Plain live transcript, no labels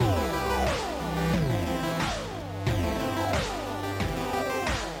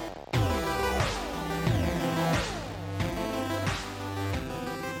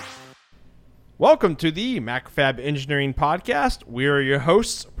Welcome to the MacFab Engineering Podcast. We are your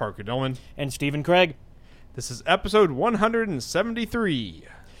hosts, Parker Dillman and Stephen Craig. This is episode 173.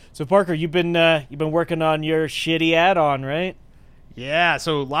 So Parker, you've been working on your shitty add-on, right? Yeah.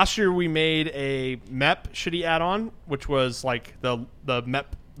 So last year we made a MEP shitty add-on, which was like the MEP,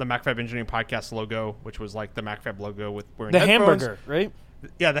 the MacFab Engineering Podcast logo, which was like the MacFab logo with wearing the headphones. Hamburger, right?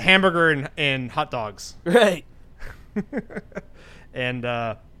 Yeah, the hamburger and hot dogs. Right.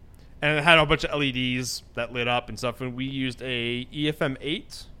 And it had a bunch of LEDs that lit up and stuff. And we used a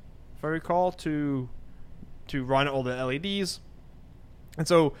EFM8, if I recall, to run all the LEDs. And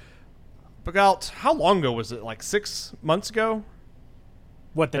so, about how long ago was it? Like 6 months ago?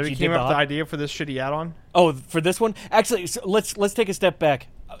 What, that we you came did up with the idea for this shitty add-on? Oh, for this one? Actually, so let's take a step back.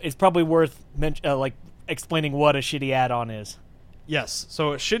 It's probably worth explaining what a shitty add-on is. Yes.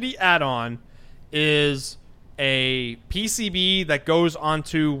 So a shitty add-on is a PCB that goes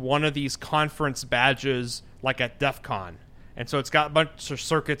onto one of these conference badges like at DEF CON. And so it's got a bunch of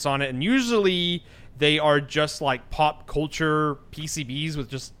circuits on it, and usually they are just like pop culture PCBs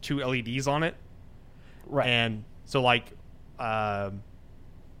with just two LEDs on it. Right. And so like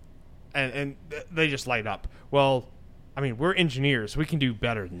and they just light up. Well, I mean, we're engineers. We can do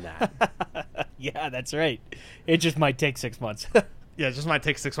better than that. Yeah, that's right. It just might take 6 months. Yeah, it just might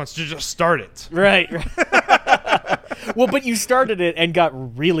take 6 months to just start it. Right. Well, but you started it and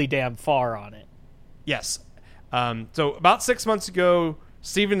got really damn far on it. Yes. So about 6 months ago,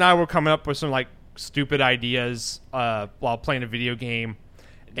 Steve and I were coming up with some like stupid ideas while playing a video game.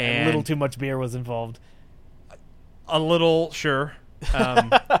 And a little too much beer was involved. A little, sure.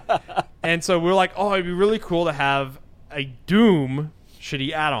 And so we were like, oh, it'd be really cool to have a Doom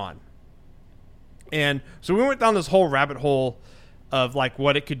shitty add-on. And so we went down this whole rabbit hole of like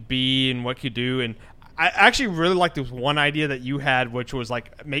what it could be and what it could do. And I actually really liked this one idea that you had, which was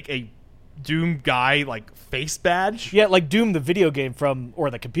like make a Doom guy like face badge. Yeah, like Doom, the video game from, or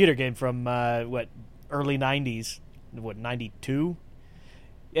the computer game from early 90s, 92?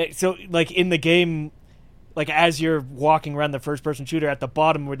 Yeah, so like in the game, like as you're walking around the first person shooter, at the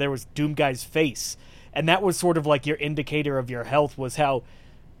bottom where there was Doom guy's face, and that was sort of like your indicator of your health, was how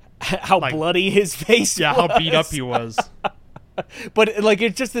like, bloody his face was. How beat up he was. But like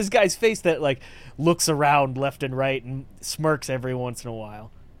it's just this guy's face that like looks around left and right and smirks every once in a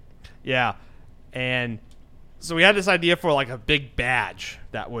while. Yeah. And so we had this idea for like a big badge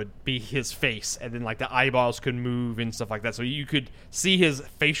that would be his face, and then like the eyeballs could move and stuff like that, so you could see his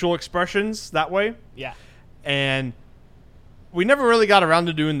facial expressions that way. Yeah. And we never really got around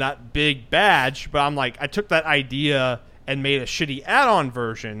to doing that big badge, but I'm like, I took that idea and made a shitty add-on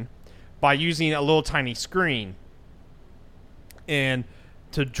version by using a little tiny screen. And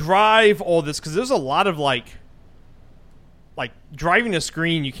to drive all this, because there's a lot of like driving a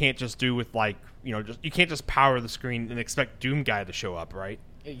screen, you can't just do with like, you know, just you can't just power the screen and expect Doom Guy to show up, right?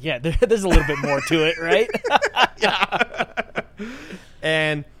 Yeah, there's a little bit more to it, right? Yeah.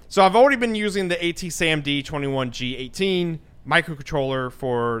 And so I've already been using the AT-SAMD 21G18 microcontroller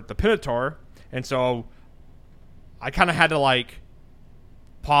for the Pinatar, and so I kind of had to like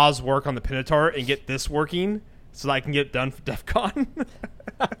pause work on the Pinatar and get this working so that I can get it done for DEF CON.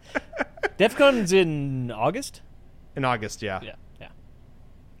 DEF CON's in August? In August, yeah. Yeah.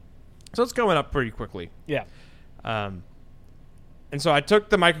 So it's going up pretty quickly. Yeah. And so I took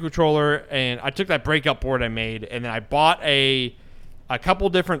the microcontroller and I took that breakout board I made, and then I bought a couple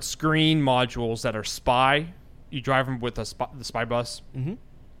different screen modules that are SPI. You drive them with the SPI bus. Mm-hmm.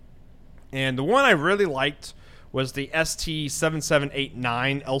 And the one I really liked was the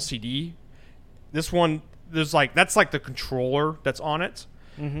ST7789 LCD. This one, that's like the controller that's on it.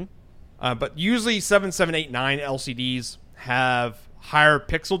 Mm-hmm. But usually 7789 LCDs have higher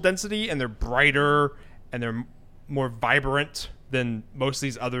pixel density, and they're brighter and they're more vibrant than most of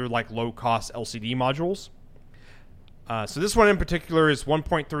these other like low-cost LCD modules. So this one in particular is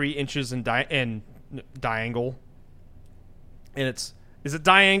 1.3 inches in diangle. And is it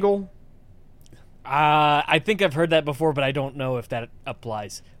diangle? I think I've heard that before, but I don't know if that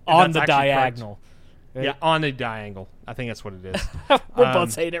applies. On the diagonal. Right? Yeah, on the diagonal. I think that's what it is. We're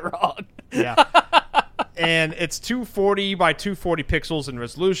both saying it wrong. Yeah. And it's 240 by 240 pixels in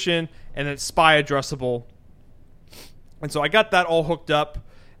resolution, and it's SPI addressable. And so I got that all hooked up,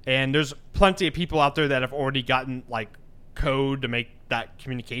 and there's plenty of people out there that have already gotten like code to make that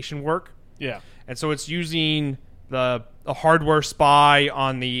communication work. Yeah. And so it's using the hardware SPI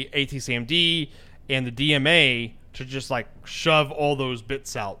on the AT-SAMD and the DMA to just like shove all those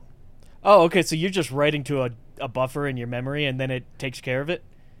bits out. Oh, okay. So you're just writing to a buffer in your memory, and then it takes care of it?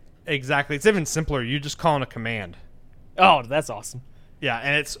 Exactly. It's even simpler. You just call in a command. Oh, that's awesome. Yeah,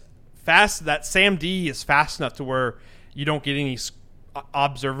 and it's fast. That SAMD is fast enough to where you don't get any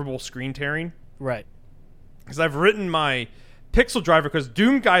observable screen tearing. Right. Because I've written my pixel driver, because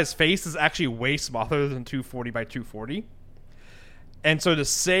Doom Guy's face is actually way smaller than 240 by 240. And so to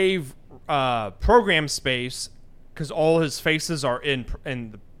save program space, because all his faces are in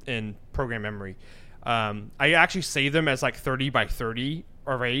program memory, I actually save them as like 30 by 30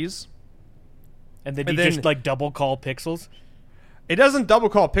 arrays. And then just like double call pixels? It doesn't double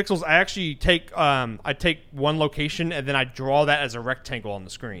call pixels. I actually take one location and then I draw that as a rectangle on the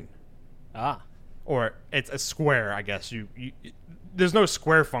screen. Ah. Or it's a square, I guess. There's no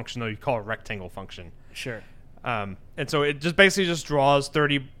square function though. You call it a rectangle function. Sure. And so it just basically just draws a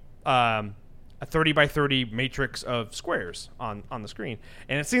 30 by 30 matrix of squares on the screen,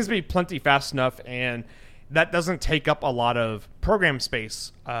 and it seems to be plenty fast enough, and that doesn't take up a lot of program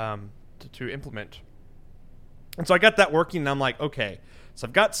space to implement. And so I got that working, and I'm like, okay, so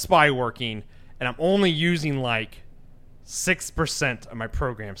I've got Spy working, and I'm only using like 6% of my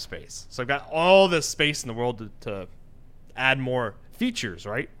program space. So I've got all this space in the world to add more features,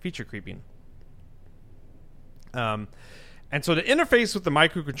 right? Feature creeping. And so the interface with the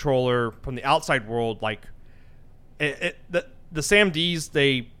microcontroller from the outside world, like the SAMDs,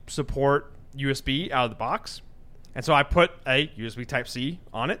 they support USB out of the box. And so I put a USB Type-C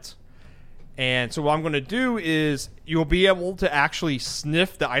on it. And so what I'm going to do is you'll be able to actually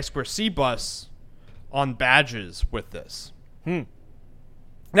sniff the I2C bus on badges with this.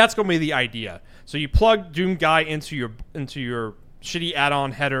 That's going to be the idea. So you plug Doom Guy into your shitty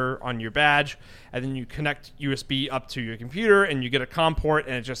add-on header on your badge, and then you connect USB up to your computer, and you get a COM port,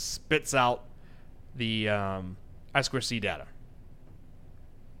 and it just spits out the I2C data.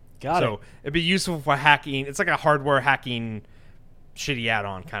 Got it. So it'd be useful for hacking. It's like a hardware hacking shitty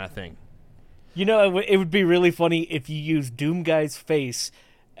add-on kind of thing. You know, it would be really funny if you use Doom Guy's face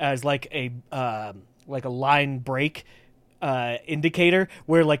as like a line break indicator,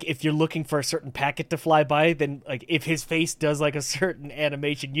 where like if you're looking for a certain packet to fly by, then like if his face does like a certain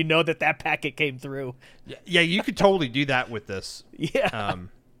animation, you know that packet came through. Yeah, you could totally do that with this. Yeah.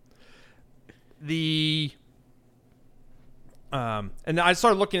 And I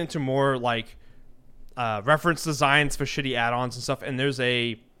started looking into more like reference designs for shitty add-ons and stuff, and there's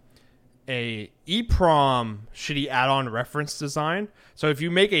a EEPROM shitty add-on reference design. So if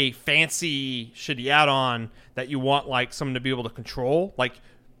you make a fancy shitty add-on that you want like someone to be able to control, like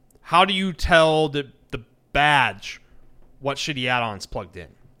how do you tell the badge what shitty add-on's plugged in?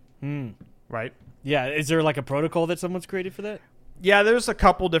 Right? Yeah, is there like a protocol that someone's created for that? Yeah, there's a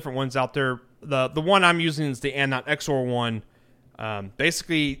couple different ones out there. The one I'm using is the AND.XOR one.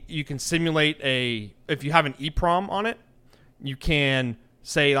 Basically, you can simulate if you have an EEPROM on it, you can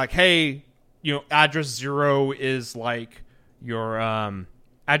say like, hey, address 0 is like your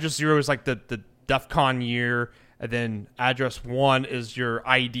address 0 is like the DEF CON year, and then address 1 is your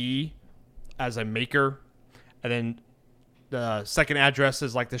ID as a maker, and then the second address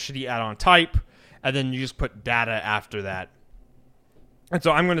is like the shitty add-on type, and then you just put data after that. And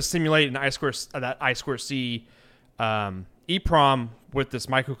so I'm going to simulate that I2C EEPROM with this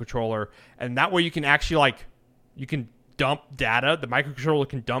microcontroller, and that way you can actually you can dump data. The microcontroller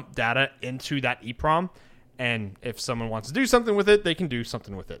can dump data into that EEPROM, and if someone wants to do something with it, they can do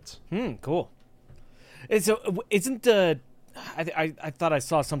something with it. Cool. And so isn't I thought I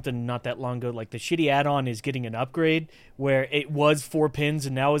saw something not that long ago, like the shitty add-on is getting an upgrade where it was 4 pins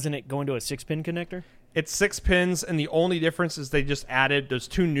and now isn't it going to a 6-pin connector? It's 6 pins, and the only difference is they just added those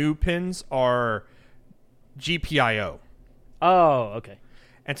 2 new pins are GPIO. Oh, okay.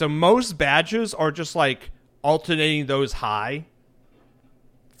 And so most badges are just like alternating those high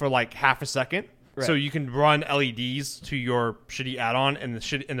for like half a second. Right. So you can run LEDs to your shitty add-on, and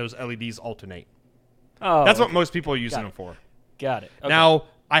those LEDs alternate. Oh, that's what most people are using them for. Got it. Okay. Now,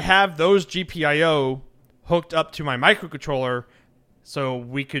 I have those GPIO hooked up to my microcontroller, so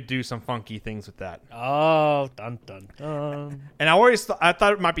we could do some funky things with that. Oh, dun dun dun. And I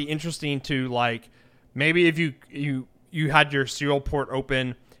thought it might be interesting to like maybe if you had your serial port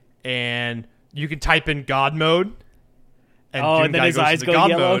open and you can type in God mode, and then his eyes go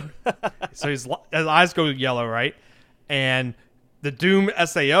yellow. So his eyes go yellow, right? And the Doom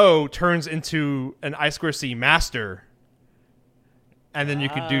SAO turns into an I2C master, and then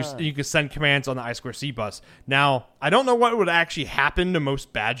you could send commands on the I2C bus. Now, I don't know what would actually happen to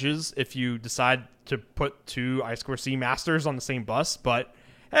most badges if you decide to put 2 I2C masters on the same bus, but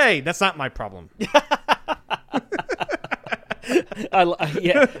hey, that's not my problem. I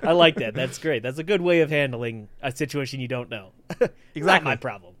like that. That's great. That's a good way of handling a situation you don't know. Exactly. Not my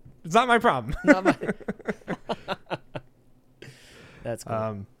problem. It's not my problem. Not my... That's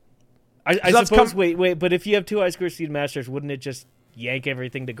cool. I suppose. Wait. But if you have 2 Ice Core Seed Masters, wouldn't it just yank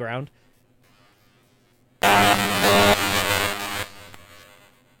everything to ground?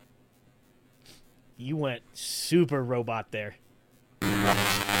 You went super robot there.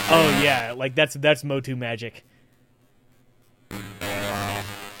 Oh yeah, like that's Motu magic.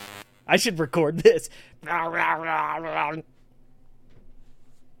 I should record this.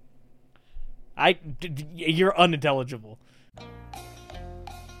 You're unintelligible.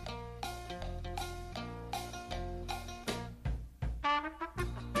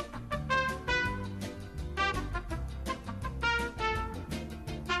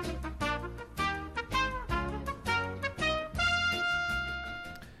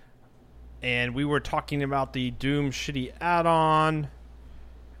 And we were talking about the Doom shitty add-on.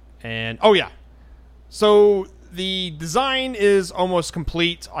 And, oh yeah. So, the design is almost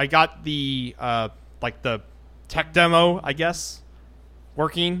complete. I got the, the tech demo, I guess,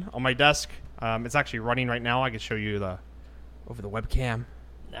 working on my desk. It's actually running right now. I can show you over the webcam.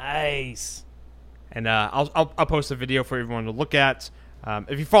 Nice. And I'll post a video for everyone to look at.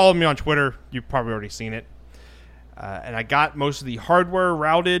 If you follow me on Twitter, you've probably already seen it. And I got most of the hardware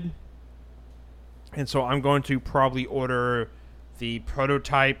routed. And so I'm going to probably order the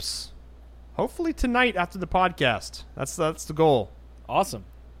prototypes hopefully tonight after the podcast. That's the goal. Awesome.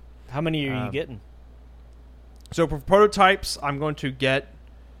 How many are you getting? So for prototypes, I'm going to get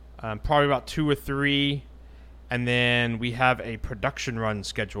probably about 2 or 3. And then we have a production run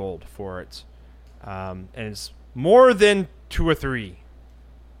scheduled for it. And it's more than 2 or 3.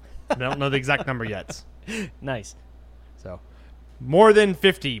 I don't know the exact number yet. Nice. So more than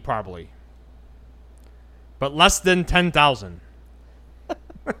 50 probably. But less than 10,000.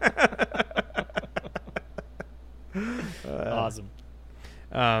 Awesome.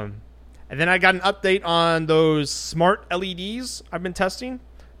 And then I got an update on those smart LEDs I've been testing.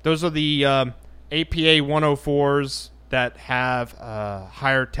 Those are the APA 104s that have a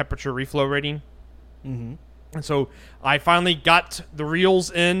higher temperature reflow rating. Mm-hmm. And so I finally got the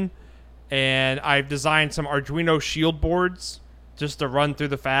reels in, and I've designed some Arduino shield boards just to run through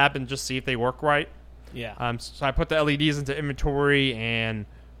the fab and just see if they work right. Yeah. So I put the LEDs into inventory and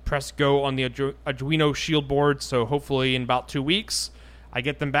press go on the Arduino shield board. So hopefully in about 2 weeks, I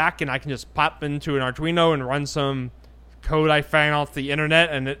get them back and I can just pop into an Arduino and run some code I found off the internet,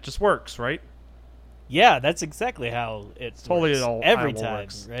 and it just works, right? Yeah, that's exactly how it's totally works. Every time,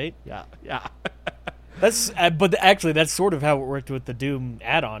 works. Right? Yeah. But actually, that's sort of how it worked with the Doom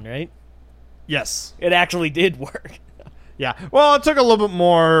add-on, right? Yes. It actually did work. Yeah. Well, it took a little bit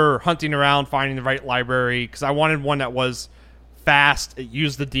more hunting around, finding the right library, because I wanted one that was fast. It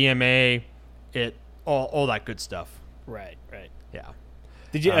used the DMA, all that good stuff. Right. Yeah.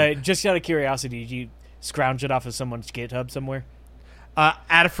 Did you just out of curiosity? Did you scrounge it off of someone's GitHub somewhere?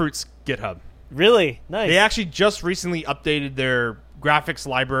 Adafruit's GitHub. Really? Nice. They actually just recently updated their graphics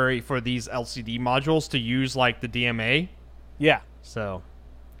library for these LCD modules to use like the DMA. Yeah. So,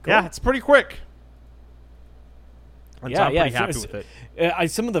 cool. Yeah, it's pretty quick. And so I'm pretty happy with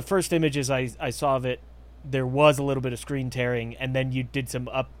it. Some of the first images I saw of it, there was a little bit of screen tearing, and then you did some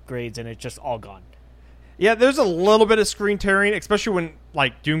upgrades, and it's just all gone. Yeah, there's a little bit of screen tearing, especially when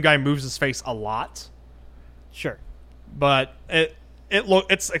like Doom Guy moves his face a lot. Sure, but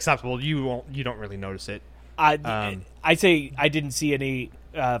it's acceptable. You don't really notice it. I say I didn't see any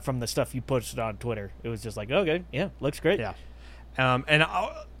from the stuff you posted on Twitter. It was just like, okay, yeah, looks great. Yeah, and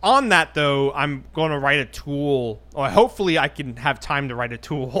on that though, I'm going to write a tool, or hopefully I can have time to write a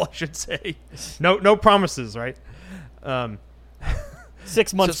tool. I should say, no promises, right?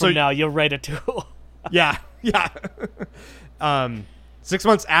 6 months from now, you'll write a tool. yeah. 6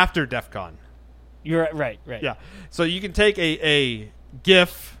 months after DEF CON. You're right. Yeah. So you can take a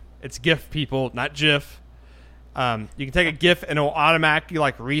GIF. It's GIF, people, not GIF. You can take a GIF and it'll automatically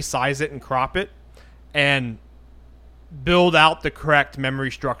like resize it and crop it, and build out the correct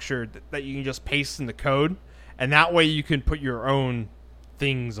memory structure that you can just paste in the code, and that way you can put your own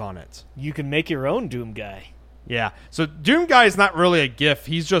things on it. You can make your own Doom Guy. Yeah. So Doom Guy is not really a GIF.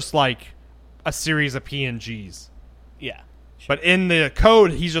 He's just like a series of PNGs. Yeah. But in the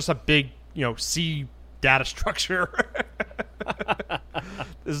code, he's just a big, C data structure.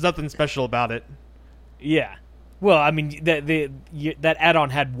 There's nothing special about it. Yeah. Well, I mean, that add-on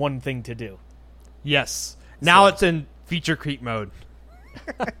had one thing to do. Yes. Now it's in feature creep mode.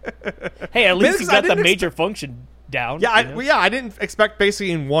 Hey, at least you got the major function down. Yeah, I didn't expect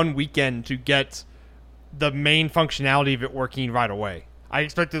basically in one weekend to get the main functionality of it working right away. I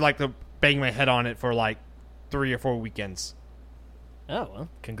expected like to bang my head on it for like 3 or 4 weekends. Oh, well,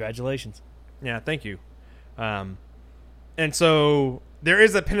 congratulations. Yeah, thank you. And so There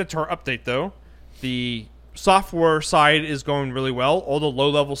is a Pinatar update, though. The software side is going really well. All the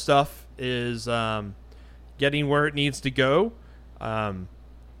low-level stuff is getting where it needs to go.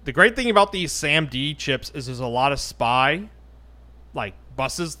 The great thing about these SAMD chips is there's a lot of SPI, like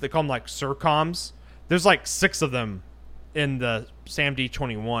buses. They call them like SIRCOMs. There's like 6 of them in the SAMD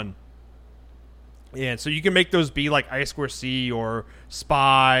 21. And so you can make those be like I2C or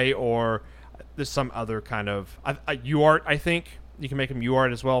SPI, or there's some other kind of UART, I think. You can make them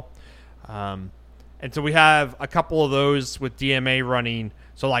UART as well. And so we have a couple of those with DMA running.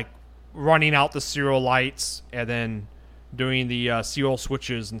 So like running out the serial lights and then doing the serial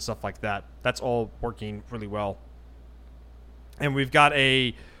switches and stuff like that. That's all working really well. And we've got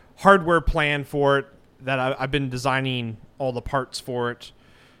a hardware plan for it that I've been designing all the parts for it.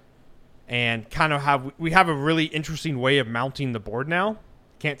 And kind of we have a really interesting way of mounting the board now.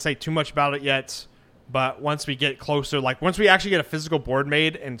 Can't say too much about it yet, but once we get closer, like once we actually get a physical board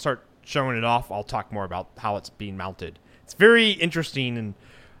made and start showing it off, I'll talk more about how it's being mounted. It's very interesting, and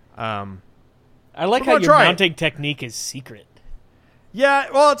I like how your mounting technique is secret. Yeah,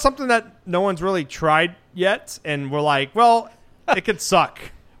 well, it's something that no one's really tried yet, and we're like, well, it could suck.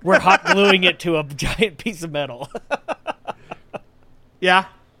 We're hot gluing it to a giant piece of metal. Yeah.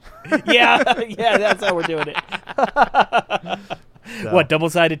 yeah, that's how we're doing it. So. What,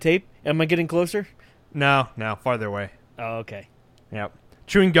 double-sided tape? Am I getting closer? No, farther away. Oh, okay. Yep.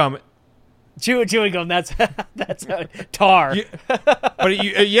 Chewing gum. Chewing gum, that's how tar. But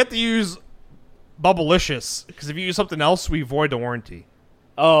you have to use Bubblicious, because if you use something else, we void the warranty.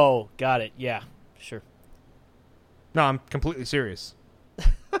 Oh, got it. Yeah, sure. No, I'm completely serious.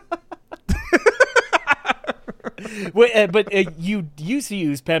 Wait, but you used to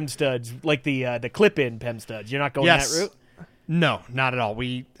use PEM studs, like the clip-in PEM studs. You're not going that route? No, not at all.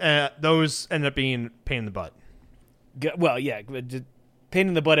 We those end up being pain in the butt. Well, yeah, pain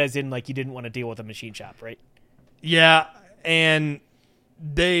in the butt as in like you didn't want to deal with a machine shop, right? Yeah, and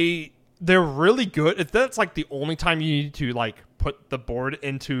they're really good. If that's like the only time you need to like put the board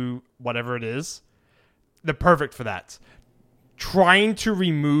into whatever it is, they're perfect for that. Trying to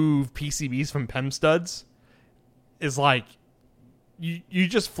remove PCBs from PEM studs is like you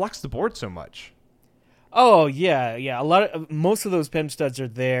just flex the board so much. Oh yeah. Most of those PEM studs are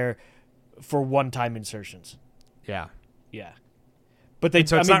there for one-time insertions. Yeah, but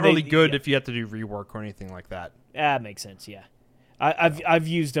it's not really good if you have to do rework or anything like that. That makes sense. Yeah, I've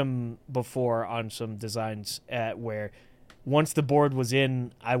used them before on some designs where once the board was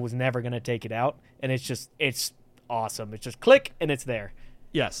in, I was never going to take it out, and it's awesome. It's just click and it's there.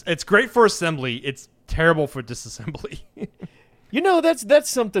 Yes, it's great for assembly. It's terrible for disassembly. That's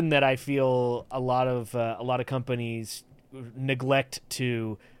something that I feel a lot of companies neglect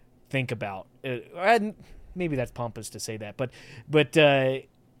to think about. And maybe that's pompous to say that, but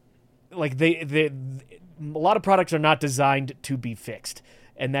like they a lot of products are not designed to be fixed,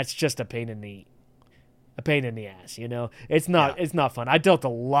 and that's just a pain in the ass. It's not fun. I dealt a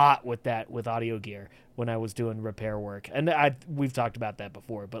lot with that with audio gear when I was doing repair work, and we've talked about that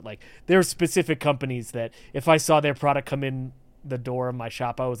before. But like, there are specific companies that if I saw their product come in the door of my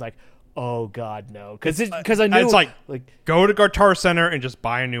shop, I was like, oh God, no, because I knew it's like go to Guitar Center and just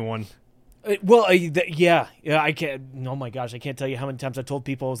buy a new one. Yeah, I can't. Oh my gosh, I can't tell you how many times I told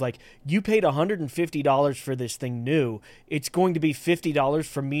people, I was like, "You paid $150 for this thing new. It's going to be $50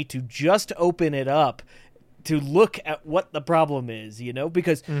 for me to just open it up to look at what the problem is."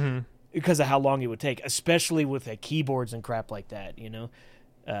 Because of how long it would take, especially with keyboards and crap like that.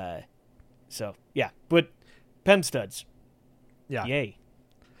 So yeah, but PEM studs, yeah, yay.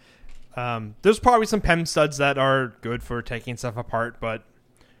 There's probably some PEM studs that are good for taking stuff apart, but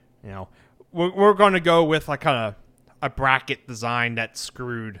we're going to go with like kind of a bracket design that's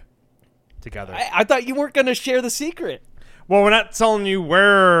screwed together. I thought you weren't going to share the secret. Well, we're not telling you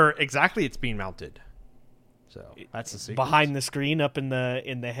where exactly it's being mounted, so that's the secret. Behind the screen, up in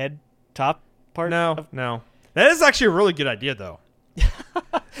the head top part. No, that is actually a really good idea, though.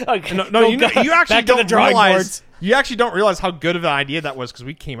 Okay. No, you actually don't realize. Boards. You actually don't realize how good of an idea that was, because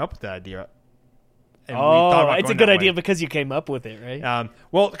we came up with that idea. And it's a good idea because you came up with it, right?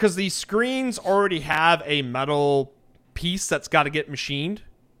 Well, because these screens already have a metal piece that's got to get machined.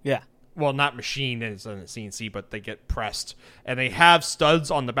 Yeah. Well, not machined as in a CNC, but they get pressed. And they have studs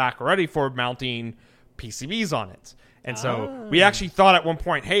on the back already for mounting PCBs on it. And so we actually thought at one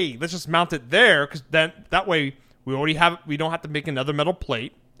point, hey, let's just mount it there, because then that way we don't have to make another metal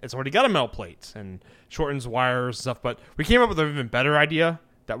plate. It's already got a metal plate and shortens wires and stuff. But we came up with an even better idea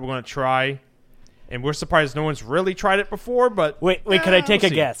that we're going to try. And we're surprised no one's really tried it before, but... Wait, can I take a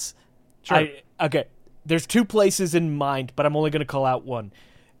guess? Sure. Okay. There's two places in mind, but I'm only going to call out one.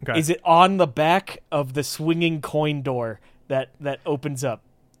 Okay. Is it on the back of the swinging coin door that opens up?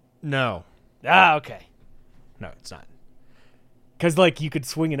 No. Ah, okay. No, it's not. Because, like, you could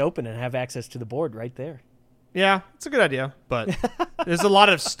swing it open and have access to the board right there. Yeah, it's a good idea, but there's a lot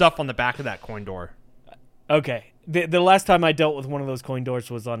of stuff on the back of that coin door. Okay. The last time I dealt with one of those coin doors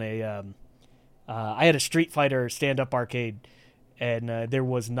was on a... I had a Street Fighter stand-up arcade, and there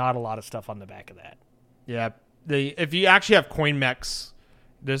was not a lot of stuff on the back of that. Yeah, if you actually have coin mechs,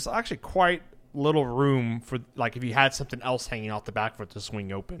 there's actually quite little room for, like, if you had something else hanging out the back for it to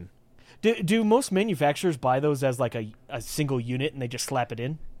swing open. Do most manufacturers buy those as, like, a single unit and they just slap it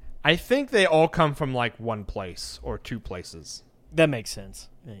in? I think they all come from, like, one place or two places. That makes sense.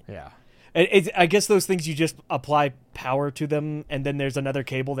 Yeah. I guess those things, you just apply power to them, and then there's another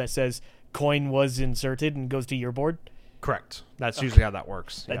cable that says coin was inserted and goes to your board? Correct. That's usually how that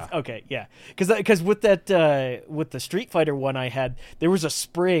works. Okay, yeah. Because with that with the Street Fighter one I had, there was a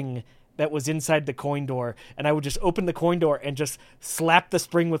spring that was inside the coin door, and I would just open the coin door and just slap the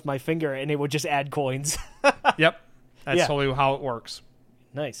spring with my finger, and it would just add coins. Yep. That's totally how it works.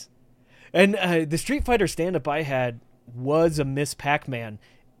 Nice. And the Street Fighter stand-up I had was a Miss Pac-Man,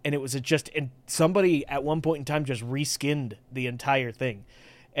 and it was and somebody at one point in time just reskinned the entire thing.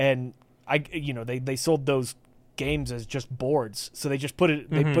 And they sold those games as just boards, so they just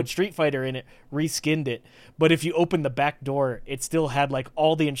put Street Fighter in it, reskinned it, but if you open the back door, it still had like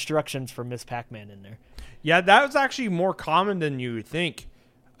all the instructions for Miss Pac-Man in there. Yeah, that was actually more common than you would think.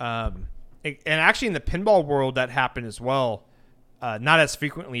 And actually in the pinball world that happened as well, not as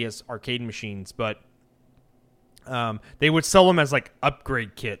frequently as arcade machines, but they would sell them as like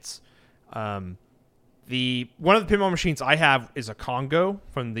upgrade kits. One of the pinball machines I have is a Congo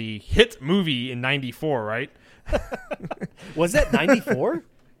from the hit movie in '94, right? Was that 94?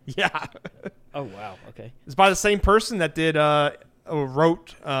 Yeah. Oh wow. Okay. It's by the same person that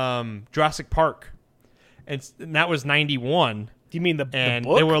wrote Jurassic Park, and that was '91. Do you mean the book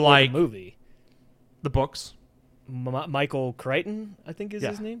they were or the movie? The books. Michael Crichton, I think is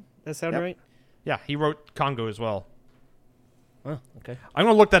his name. That sound right? Yeah, he wrote Congo as well. Oh, okay. I'm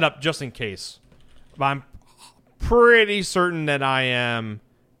gonna look that up just in case, but I'm pretty certain that I am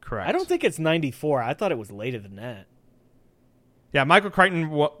correct. I don't think it's 94. I thought it was later than that. Yeah, Michael Crichton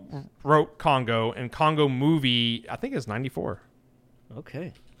wrote Congo, and Congo movie, I think, is 94.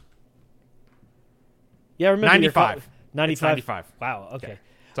 Okay. Yeah, I remember 95. 95. 95. Wow. Okay.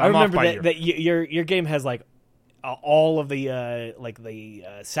 So I remember that your game has like all of the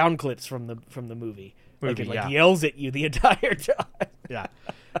sound clips from the movie. Like it yells at you the entire time. Yeah.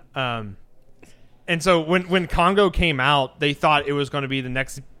 And so when Congo came out, they thought it was going to be the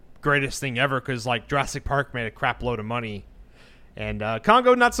next greatest thing ever because like Jurassic Park made a crap load of money, and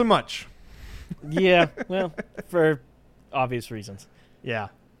Congo not so much. Yeah, well, for obvious reasons. Yeah,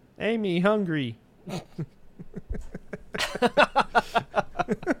 Amy hungry.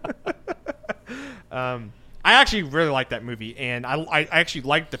 I actually really like that movie, and I actually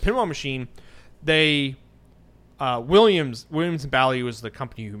liked the pinball machine. They Williams and Bally was the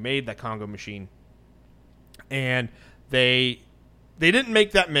company who made that Congo machine, and they didn't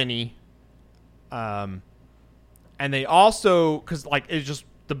make that many, and they also because like it's just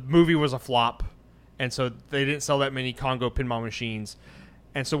the movie was a flop, and so they didn't sell that many Congo pinball machines,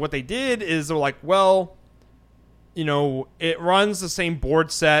 and so what they did is they're like, well, you know, it runs the same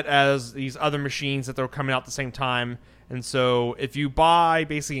board set as these other machines that they're coming out at the same time, and so if you buy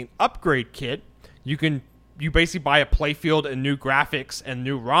basically an upgrade kit, you basically buy a playfield and new graphics and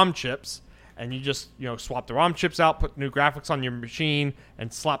new ROM chips, and you just swap the ROM chips out, put new graphics on your machine,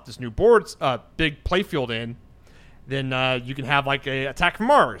 and slap this new big playfield in. Then you can have like a Attack from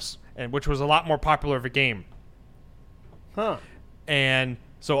Mars, and which was a lot more popular of a game. Huh. And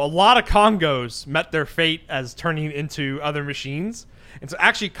so a lot of Congos met their fate as turning into other machines. And so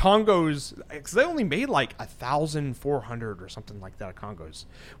actually Congos, because they only made like 1,400 or something like that of Congos,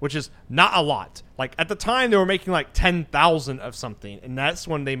 which is not a lot. Like at the time they were making like 10,000 of something, and that's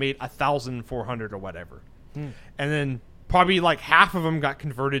when they made 1,400 or whatever. And then probably like half of them got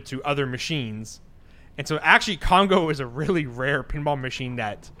converted to other machines. And so actually Congo is a really rare pinball machine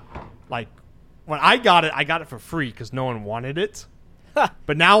that, like, when I got it for free because no one wanted it.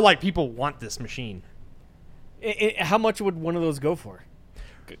 But now like people want this machine. How much would one of those go for?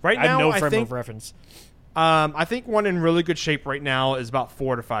 Right now, I have no frame of reference. I think one in really good shape right now is about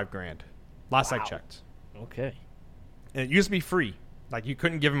 $4,000 to $5,000. Last I checked. Okay. And it used to be free. Like you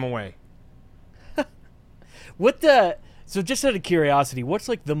couldn't give them away. So just out of curiosity, what's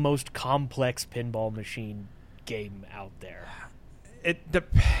like the most complex pinball machine game out there? It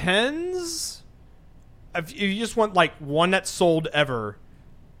depends if you just want like one that's sold ever,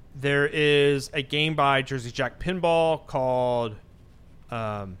 there is a game by Jersey Jack Pinball called,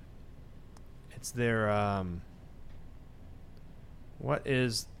 it's their why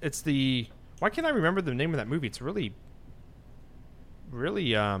can't I remember the name of that movie? It's a really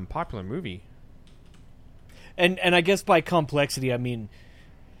popular movie. And I guess by complexity, I mean,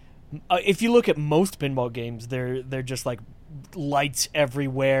 if you look at most pinball games, they're just like lights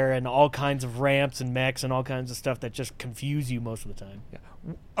everywhere and all kinds of ramps and mechs and all kinds of stuff that just confuse you most of the time. Yeah.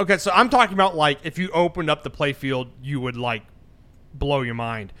 Okay, so I'm talking about like if you opened up the playfield, you would like blow your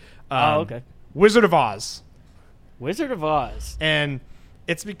mind. Okay. Wizard of Oz. Wizard of Oz. And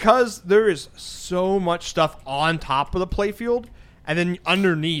it's because there is so much stuff on top of the playfield, and then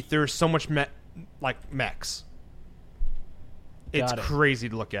underneath there's so much mechs. It's crazy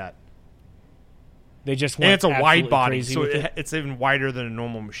to look at. They just and it's a wide body, so it. it's even wider than a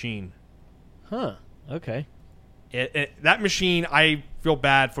normal machine. Huh. Okay. That machine, I feel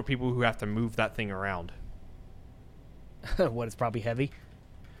bad for people who have to move that thing around. What? It's probably heavy.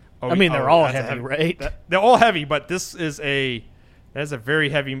 I mean, they're all heavy, right? They're all heavy, but that is a very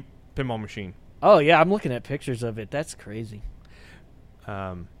heavy pinball machine. Oh yeah, I'm looking at pictures of it. That's crazy.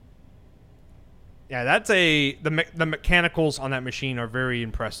 Yeah, that's the mechanicals on that machine are very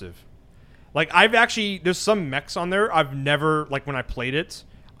impressive. Like there's some mechs on there I've never, like when I played it,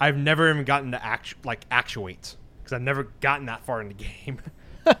 I've never even gotten to actuate because I've never gotten that far in the game.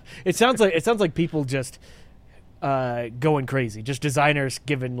 It sounds like people just going crazy, just designers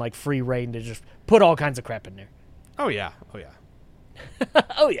given like free reign to just put all kinds of crap in there. Oh yeah.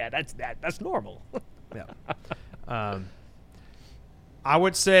 Oh yeah, that's normal. Yeah. I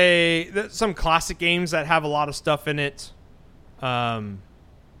would say that some classic games that have a lot of stuff in it. What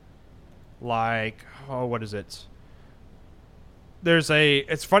is it?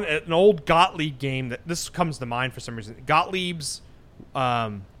 It's fun. An old Gottlieb game that this comes to mind for some reason. Gottlieb's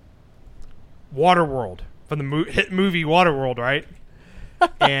Waterworld from the hit movie Waterworld, right?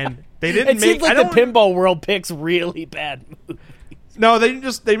 And they didn't it seems like the pinball world picks really bad movies. No,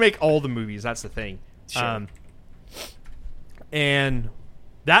 they make all the movies. That's the thing. Sure. And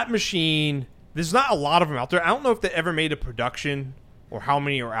that machine, there's not a lot of them out there. I don't know if they ever made a production or how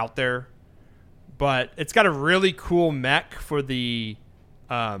many are out there, but it's got a really cool mech for the,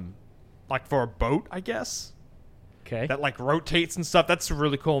 like for a boat, I guess. Okay. That like rotates and stuff. That's a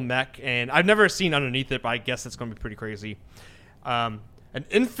really cool mech, and I've never seen underneath it, but I guess it's going to be pretty crazy. An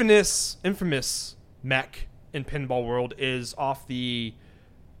infamous mech in Pinball World is off the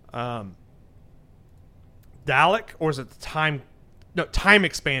Dalek, or is it the Time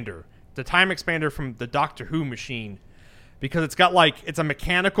Expander? The Time Expander from the Doctor Who machine, because it's a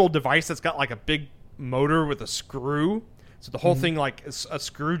mechanical device that's got like a big motor with a screw. So the whole thing like is a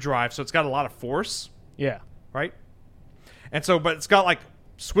screw drive, so it's got a lot of force. Yeah. Right? And so, but it's got like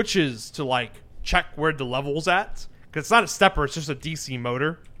switches to like check where the level's at. Because it's not a stepper, it's just a DC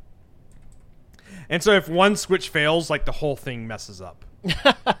motor. And so if one switch fails, like the whole thing messes up.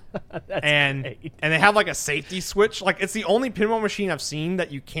 and great. And they have like a safety switch. Like it's the only pinball machine I've seen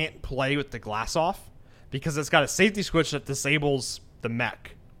that you can't play with the glass off, because it's got a safety switch that disables the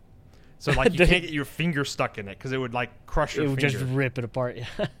mech. So like you can't get your finger stuck in it because it would like crush your finger. It would just rip it apart.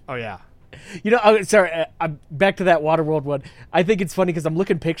 Oh yeah. You know, sorry, I'm back to that Waterworld one. I think it's funny because I'm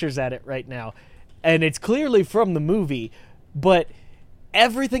looking pictures at it right now, and it's clearly from the movie, but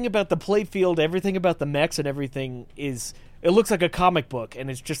everything about the playfield, everything about the mechs and everything it looks like a comic book,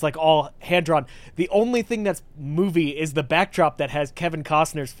 and it's just like all hand-drawn. The only thing that's movie is the backdrop that has Kevin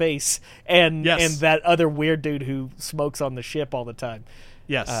Costner's face and that other weird dude who smokes on the ship all the time.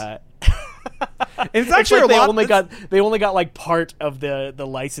 Yes. It's actually like they only got like part of the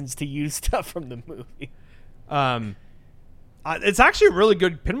license to use stuff from the movie. It's actually a really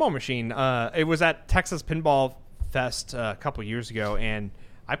good pinball machine. It was at Texas Pinball Fest a couple years ago, and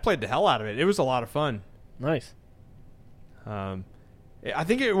I played the hell out of it. It was a lot of fun. Nice. I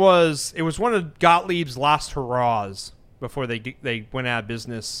think it was one of Gottlieb's last hurrahs before they went out of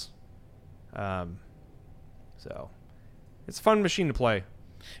business. So it's a fun machine to play.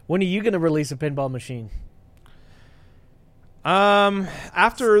 When are you going to release a pinball machine?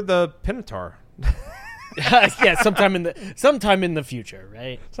 After the Pinatar. Yeah, sometime in the future,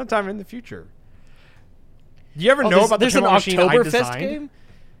 right? Sometime in the future. Do you ever know about the pinball machine I designed? Oktoberfest game?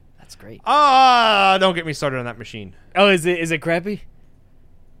 That's great. Don't get me started on that machine. Oh, is it crappy?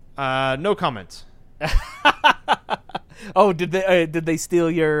 No comment. Oh, did they steal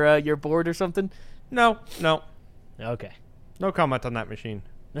your board or something? No. Okay. No comment on that machine.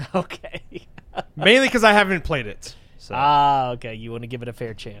 Okay. Mainly because I haven't played it. So. Okay. You want to give it a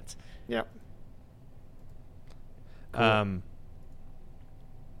fair chance. Yep. Cool.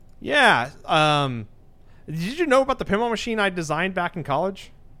 Yeah. Did you know about the pinball machine I designed back in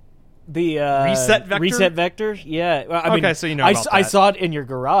college? The Reset Vector? Reset Vector? Yeah. Well, I mean, So you know about I that. saw it in your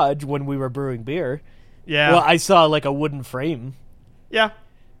garage when we were brewing beer. Yeah. Well, I saw like a wooden frame. Yeah.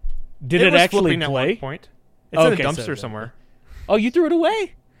 Did it was actually flipping at play? one point. It's in Okay, a so- dumpster somewhere. Oh, you threw it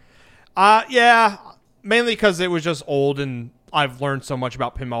away? Yeah. Mainly because it was just old, and I've learned so much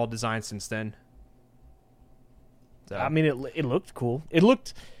about pinball design since then. So. I mean, it looked cool. It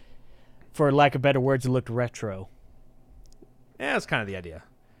looked, for lack of better words, it looked retro. Yeah, that's kind of the idea.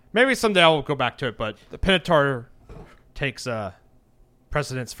 Maybe someday I'll go back to it, but the Pinatar takes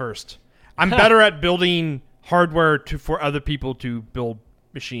precedence first. I'm better at building hardware for other people to build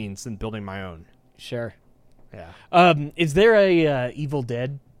machines than building my own. Sure. Yeah. Is there a Evil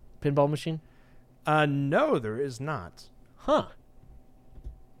Dead pinball machine? No, there is not. Huh.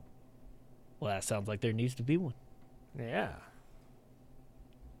 Well, that sounds like there needs to be one. Yeah.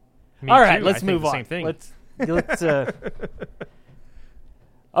 All right, too. let's I move think the on. Same thing. Let's.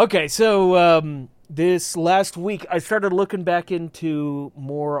 Okay, so this last week I started looking back into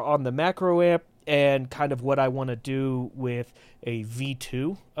more on the macro amp and kind of what I want to do with a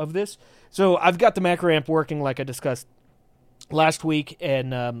V2 of this. So I've got the macro amp working like I discussed last week,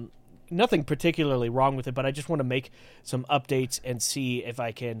 and nothing particularly wrong with it, but I just want to make some updates and see if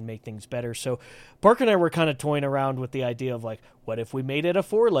I can make things better. So Parker and I were kind of toying around with the idea of like, what if we made it a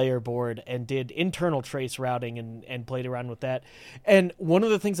 4-layer board and did internal trace routing and played around with that. And one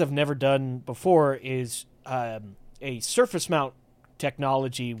of the things I've never done before is a surface mount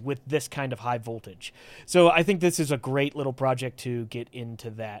technology with this kind of high voltage. So I think this is a great little project to get into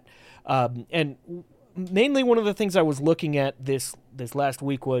that. And mainly one of the things I was looking at this last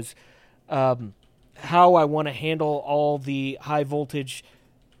week was how I want to handle all the high voltage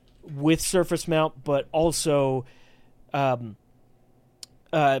with surface mount, but also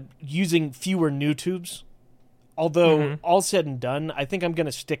using fewer new tubes. Although all said and done, I think I'm going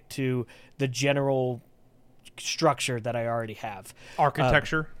to stick to the general structure that I already have.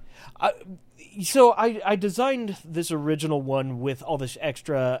 Architecture? So I designed this original one with all this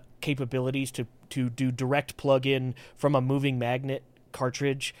extra capabilities to do direct plug-in from a moving magnet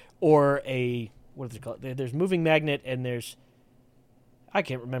cartridge or a, what is it called? There's moving magnet and there's, I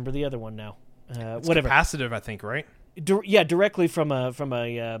can't remember the other one now. Whatever. Capacitive, I think, right? Directly from a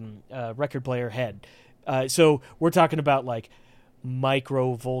record player head. So we're talking about like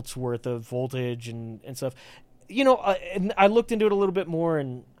microvolts worth of voltage and stuff. You know, and I looked into it a little bit more,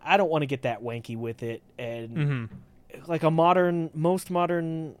 and I don't want to get that wanky with it. And like most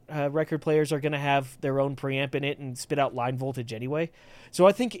modern record players are going to have their own preamp in it and spit out line voltage anyway. So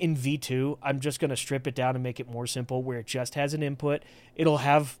I think in V2, I'm just going to strip it down and make it more simple, where it just has an input. It'll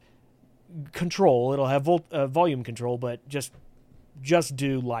have control. It'll have volume control, but just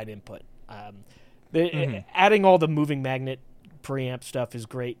do line input. Adding all the moving magnet preamp stuff is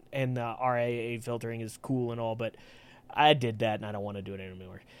great, and the RAA filtering is cool and all, but I did that and I don't want to do it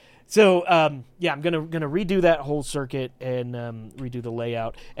anymore. So I'm gonna redo that whole circuit and redo the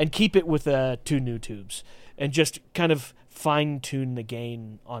layout and keep it with 2 new tubes and just kind of fine tune the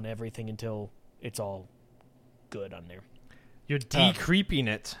gain on everything until it's all good on there. You're decreeping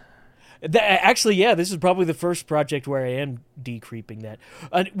it. Actually, yeah, this is probably the first project where I am decreeping that.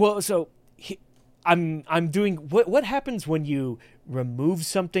 I'm doing what happens when you remove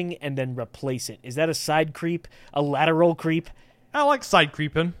something and then replace it? Is that a side creep, a lateral creep? I like side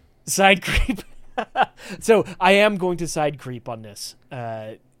creeping. Side creep. So I am going to side creep on this.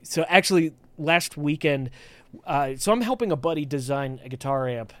 So actually, last weekend, so I'm helping a buddy design a guitar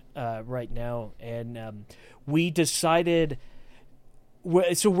amp right now, and we decided.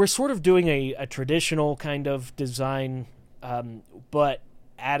 So we're sort of doing a traditional kind of design, but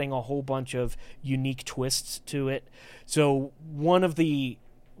adding a whole bunch of unique twists to it. So one of the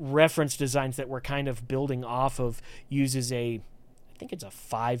reference designs that we're kind of building off of uses I think it's a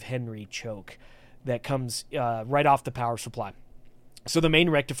 5 Henry choke that comes right off the power supply. So the main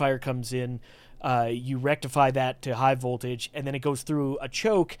rectifier comes in, you rectify that to high voltage, and then it goes through a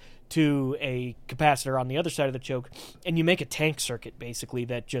choke to a capacitor on the other side of the choke, and you make a tank circuit basically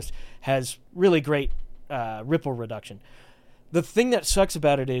that just has really great ripple reduction. The thing that sucks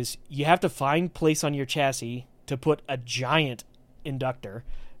about it is you have to find place on your chassis to put a giant inductor.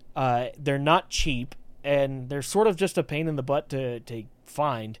 They're not cheap, and they're sort of just a pain in the butt to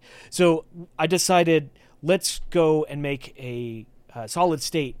find. So I decided, let's go and make a solid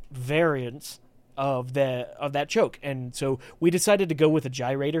state variance of that choke. And so we decided to go with a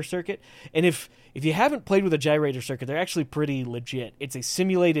gyrator circuit. And if you haven't played with a gyrator circuit, they're actually pretty legit. It's a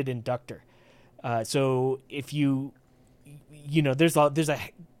simulated inductor. So if you there's a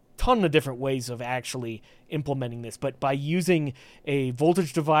ton of different ways of actually implementing this, but by using a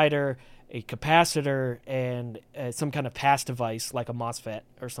voltage divider, a capacitor, and some kind of pass device like a MOSFET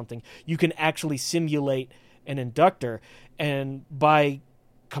or something, you can actually simulate an inductor. And by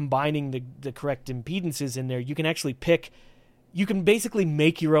combining the correct impedances in there, you can basically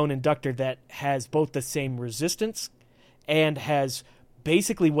make your own inductor that has both the same resistance and has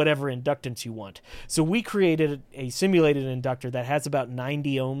basically whatever inductance you want. So we created a simulated inductor that has about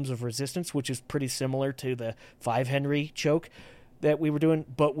 90 ohms of resistance, which is pretty similar to the 5 Henry choke that we were doing,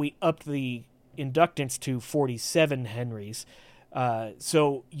 but we upped the inductance to 47 Henrys.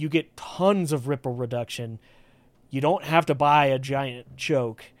 So you get tons of ripple reduction. You don't have to buy a giant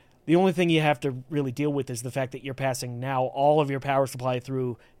choke. The only thing you have to really deal with is the fact that you're passing now all of your power supply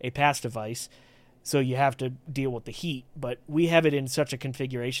through a pass device. So you have to deal with the heat, but we have it in such a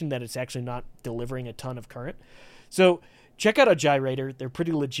configuration that it's actually not delivering a ton of current. So check out a gyrator. They're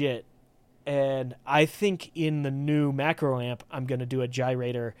pretty legit. And I think in the new macro amp, I'm going to do a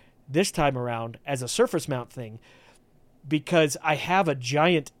gyrator this time around as a surface mount thing, because I have a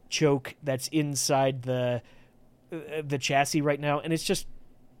giant choke that's inside the chassis right now, and it's just,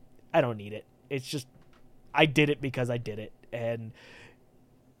 I don't need it. It's just, I did it because I did it. And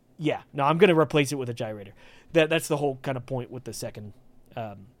yeah, no, I'm going to replace it with a gyrator. That's the whole kind of point with the second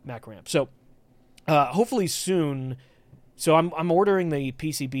macro amp. So hopefully soon. So I'm ordering the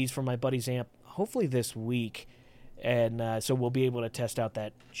PCBs for my buddy's amp hopefully this week, and so we'll be able to test out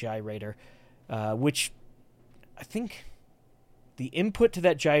that gyrator, which I think the input to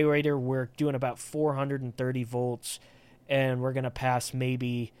that gyrator, we're doing about 430 volts, and we're going to pass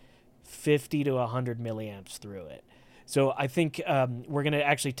maybe 50 to 100 milliamps through it. So I think we're going to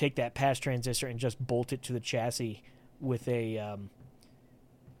actually take that pass transistor and just bolt it to the chassis with a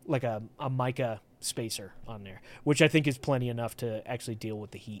like a mica spacer on there, which I think is plenty enough to actually deal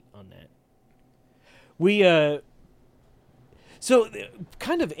with the heat on that. We so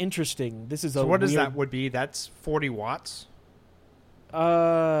kind of interesting. This is so what does that would be? That's 40 watts.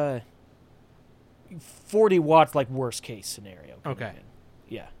 40 watts, like worst case scenario. Okay.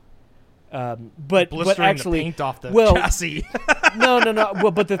 Yeah. But actually, the paint off the chassis. no.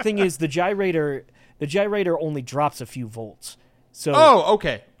 Well, but the thing is, the gyrator only drops a few volts. So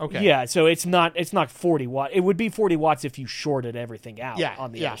okay. Yeah, so it's not 40 watts. It would be 40 watts if you shorted everything out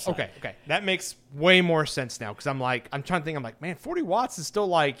on the other side. Okay. That makes way more sense now, because I'm trying to think. I'm like, man, 40 watts is still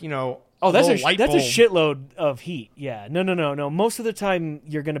like, that's a shitload of heat. Yeah. No. Most of the time,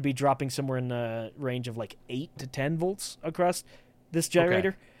 you're going to be dropping somewhere in the range of like 8 to 10 volts across this gyrator.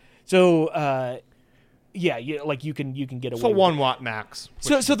 Okay. So, yeah, you can get away. So 1 watt max.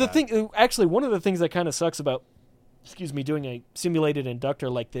 So the thing, actually, one of the things that kind of sucks about, doing a simulated inductor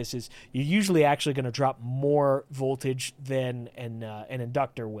like this is you're usually actually going to drop more voltage than an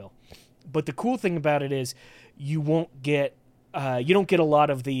inductor will. But the cool thing about it is you don't get a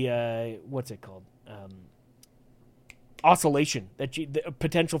lot of the what's it called, oscillation, the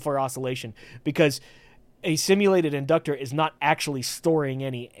potential for oscillation, because a simulated inductor is not actually storing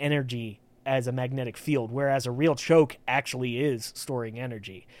any energy as a magnetic field, whereas a real choke actually is storing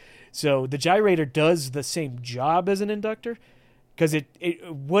energy. So the gyrator does the same job as an inductor, because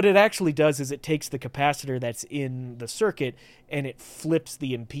what it actually does is it takes the capacitor that's in the circuit and it flips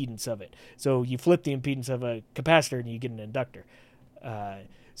the impedance of it. So you flip the impedance of a capacitor and you get an inductor.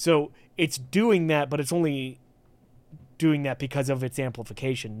 So it's doing that, but it's only doing that because of its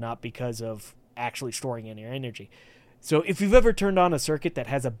amplification, not because of actually storing any energy. So if you've ever turned on a circuit that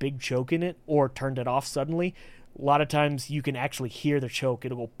has a big choke in it or turned it off suddenly, a lot of times you can actually hear the choke.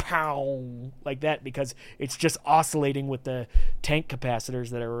 It'll go pow like that because it's just oscillating with the tank capacitors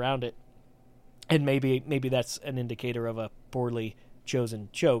that are around it. And maybe that's an indicator of a poorly chosen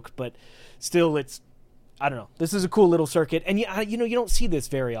choke, but still I don't know. This is a cool little circuit, and you don't see this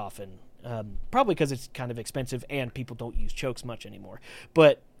very often. Probably because it's kind of expensive and people don't use chokes much anymore.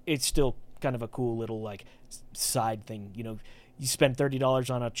 But it's still kind of a cool little side thing. You spend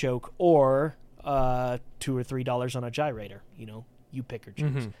 $30 on a choke or $2 or $3 on a gyrator. You pick or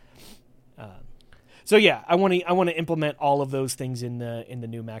choose. Mm-hmm. So yeah, I want to implement all of those things in the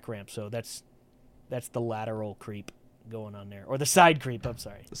new Mac ramp. So that's the lateral creep going on there, or the side creep. I'm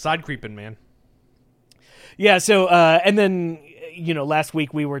sorry, the side creeping, man. Yeah. So and then last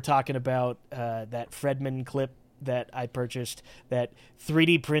week we were talking about that Fredman clip that I purchased, that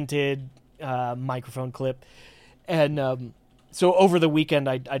 3D printed microphone clip, and so over the weekend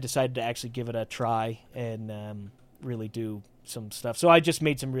I decided to actually give it a try and really do some stuff. So I just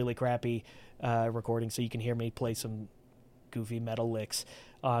made some really crappy recordings so you can hear me play some goofy metal licks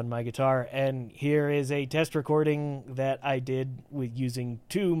on my guitar, and here is a test recording that I did with using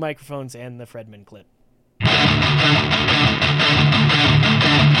 2 microphones and the Fredman clip.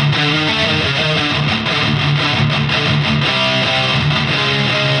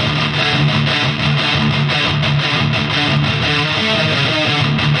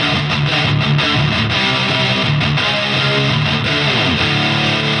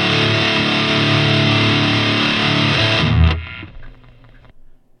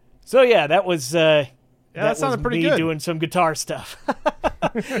 So yeah, that was that sounded was pretty me good. doing some guitar stuff.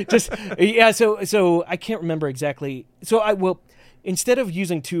 So I can't remember exactly. So instead of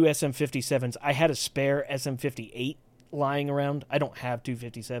using 2 SM57s, I had a spare SM58 lying around. I don't have 2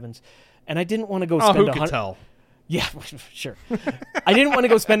 57s, and I didn't want to go spend who could tell? Yeah, sure. I didn't want to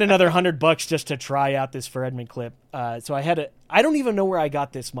go spend another $100 just to try out this Fredman clip. So I don't even know where I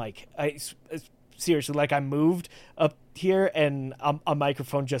got this mic. Seriously, like I moved up here and a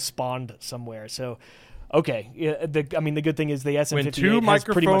microphone just spawned somewhere. So, okay. Yeah, the good thing is the SM58 When 2 has pretty much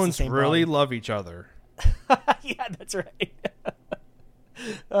the microphones same really volume. love each other. Yeah, that's right.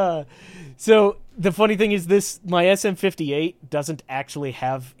 So the funny thing is my SM58 doesn't actually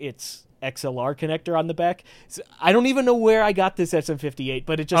have its XLR connector on the back. So I don't even know where I got this SM58,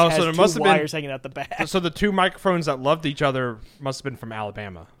 but it just has so there 2 must have wires hanging out the back. So the 2 microphones that loved each other must have been from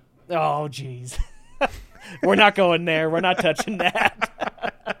Alabama. Oh, jeez. We're not going there. We're not touching that.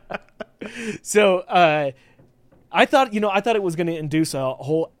 So I thought it was going to induce a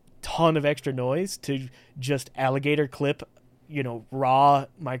whole ton of extra noise to just alligator clip, raw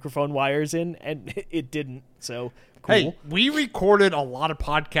microphone wires in, and it didn't. So cool. Hey, we recorded a lot of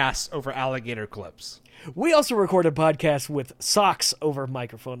podcasts over alligator clips. We also recorded podcasts with socks over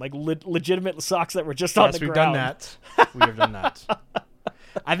microphone, like legitimate socks that were just on the Yes, we've ground. done that. We have done that.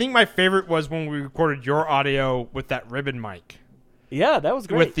 I think my favorite was when we recorded your audio with that ribbon mic. Yeah, that was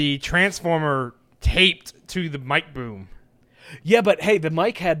great. With the transformer taped to the mic boom. Yeah, but hey, the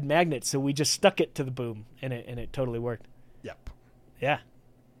mic had magnets, so we just stuck it to the boom, and it totally worked. Yep. Yeah.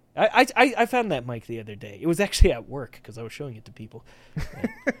 I found that mic the other day. It was actually at work because I was showing it to people.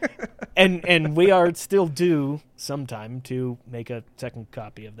 and we are still due sometime to make a second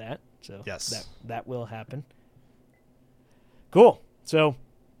copy of that. So yes, that will happen. Cool. So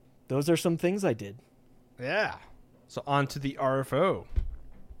those are some things I did. Yeah. So on to the RFO.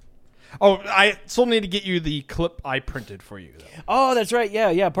 Oh, I still need to get you the clip I printed for you, though. Oh, that's right.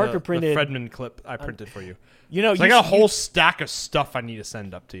 Yeah. Parker printed the Fredman clip I printed for you. So I got a whole stack of stuff I need to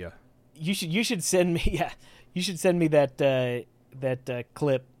send up to you. You should send me. Yeah, you should send me that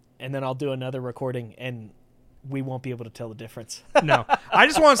clip, and then I'll do another recording, and we won't be able to tell the difference. No, I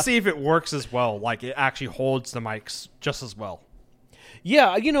just want to see if it works as well. Like it actually holds the mics just as well.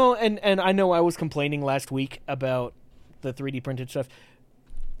 Yeah, and I know I was complaining last week about the 3D printed stuff.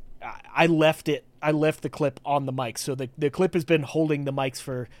 I left the clip on the mic, so the clip has been holding the mics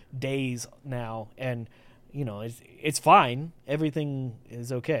for days now, and it's fine. Everything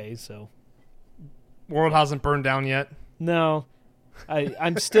is okay. So, world hasn't burned down yet. No,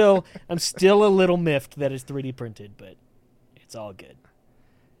 I'm still a little miffed that it's 3D printed, but it's all good.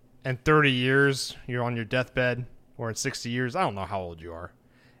 And 30 years, you're on your deathbed, or in 60 years, I don't know how old you are,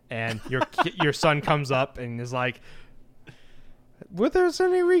 and your son comes up and is like, "Were there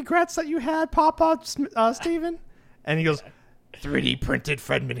any regrets that you had, Papa, Steven?" And he goes, "3D printed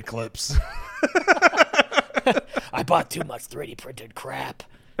Fredman clips." I bought too much 3D printed crap.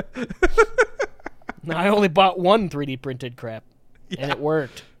 I only bought one 3D printed crap, and it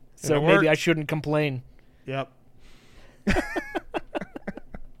worked. So maybe I shouldn't complain. Yep.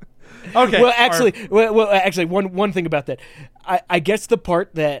 Okay. Well, actually, one thing about that, I guess the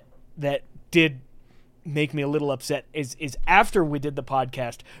part that did make me a little upset is after we did the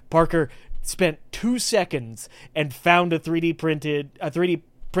podcast, Parker spent 2 seconds and found a 3D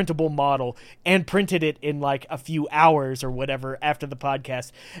printable model and printed it in like a few hours or whatever after the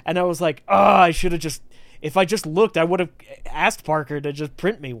podcast, and I was like, I should have just, if I just looked, I would have asked Parker to just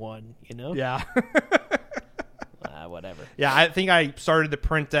print me one, Yeah. Whatever. Yeah, I think I started the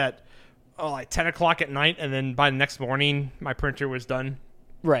print at like 10 o'clock at night, and then by the next morning, my printer was done.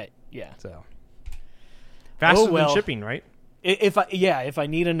 Right. Yeah. So faster than shipping, right? If I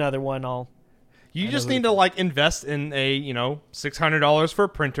need another one, You just need to like invest in a $600 for a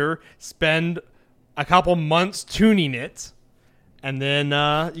printer, spend a couple months tuning it, and then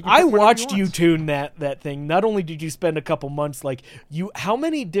you can I watched you tune that thing. Not only did you spend a couple months, how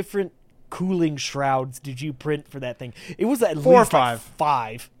many different cooling shrouds did you print for that thing? It was at 4 or least 5.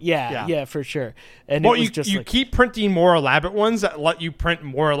 5. Yeah, for sure. And well, it was you keep printing more elaborate ones that let you print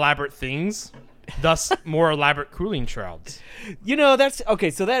more elaborate things. thus more elaborate cooling shrouds. That's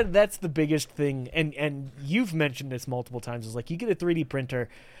okay. So that's the biggest thing, and you've mentioned this multiple times. Is like you get a 3D printer,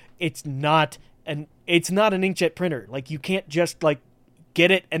 it's not an inkjet printer. Like you can't just like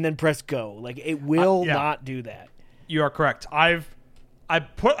get it and then press go. Like it will not do that. You are correct. I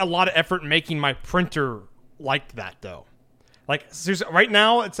put a lot of effort in making my printer like that, though. Like seriously, right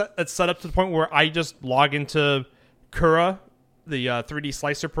now it's set up to the point where I just log into Cura, the 3D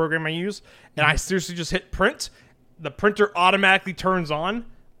slicer program I use, and I seriously just hit print. The printer automatically turns on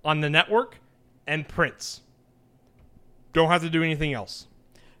the network and prints. Don't have to do anything else.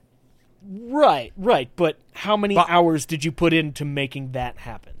 Right. But how many hours did you put into making that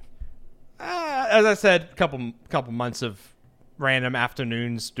happen? As I said, a couple months of random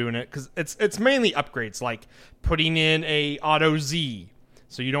afternoons doing it, because it's mainly upgrades, like putting in a auto Z,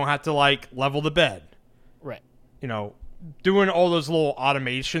 so you don't have to like level the bed. Right. Doing all those little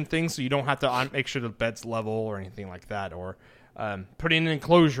automation things, so you don't have to make sure the bed's level or anything like that, or putting an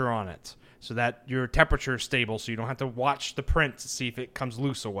enclosure on it so that your temperature is stable, so you don't have to watch the print to see if it comes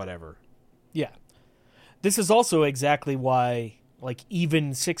loose or whatever. Yeah. This is also exactly why, like,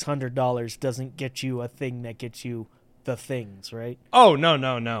 even $600 doesn't get you a thing that gets you the things, right? Oh,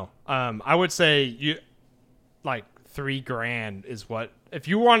 no. I would say you like $3,000 is what, if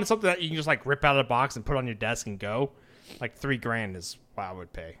you wanted something that you can just like rip out of the box and put on your desk and go, like $3,000 is what I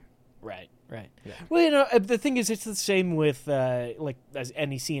would pay. Right. Yeah. Well, the thing is, it's the same with like as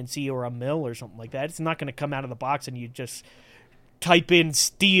any CNC or a mill or something like that. It's not going to come out of the box and you just type in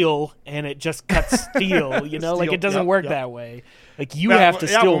steel and it just cuts steel. Like it doesn't work that way. Like you have to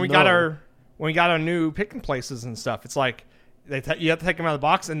still when we got our new picking places and stuff, it's like you have to take them out of the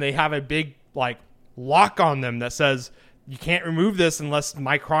box, and they have a big like lock on them that says you can't remove this unless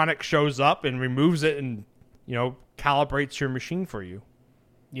Micronic shows up and removes it and calibrates your machine for you.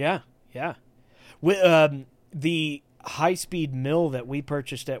 Yeah. The high-speed mill that we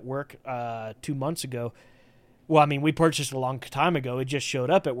purchased at work 2 months ago. Well, I mean, we purchased it a long time ago. It just showed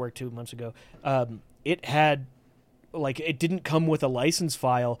up at work 2 months ago. It had, like, it didn't come with a license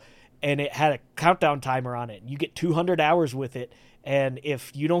file, and it had a countdown timer on it. You get 200 hours with it, and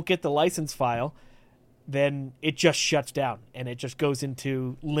if you don't get the license file, then it just shuts down, and it just goes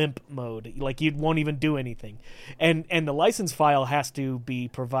into limp mode. Like, you won't even do anything. And the license file has to be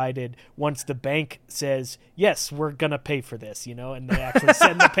provided once the bank says, yes, we're going to pay for this, and they actually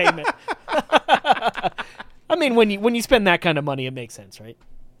send the payment. I mean, when you spend that kind of money, it makes sense, right?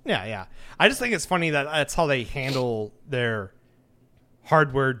 Yeah. I just think it's funny that that's how they handle their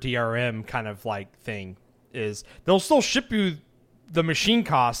hardware DRM kind of like thing. Is they'll still ship you the machine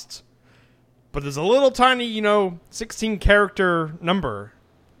costs, but there's a little tiny, 16 character number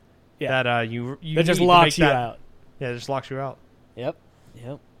that you that just locks you out. Yeah, it just locks you out. Yep.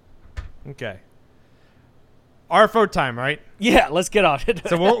 Okay. RFO time, right? Yeah, let's get on it.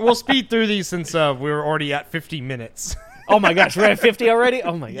 So we'll speed through these since we're already at 50 minutes. Oh my gosh, we're at 50 already?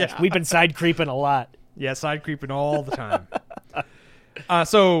 Oh my gosh, Yeah. We've been side creeping a lot. Yeah, side creeping all the time.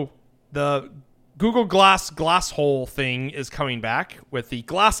 So the Google Glass hole thing is coming back with the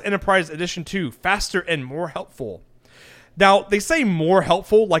Glass Enterprise Edition 2, faster and more helpful. Now, they say more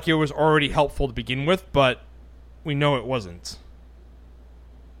helpful like it was already helpful to begin with, but we know it wasn't.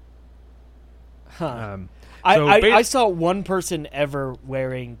 Huh. I saw one person ever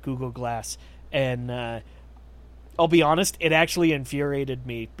wearing Google Glass, and I'll be honest, it actually infuriated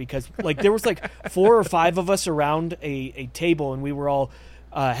me because like there was like 4 or 5 of us around a table, and we were all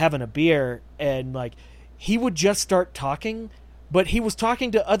having a beer, and like he would just start talking, but he was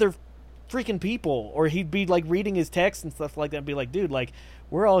talking to other freaking people, or he'd be like reading his text and stuff like that, and be like, dude, like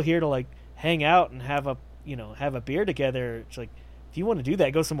we're all here to like hang out and have a beer together. It's like, if you want to do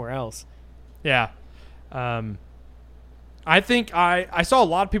that, go somewhere else. Yeah. I think I saw a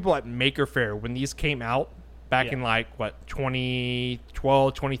lot of people at Maker Faire when these came out back in like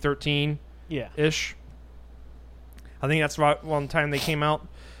 2012, 2013 ish. I think that's right one time they came out.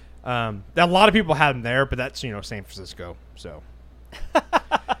 A lot of people had them there, but that's San Francisco, so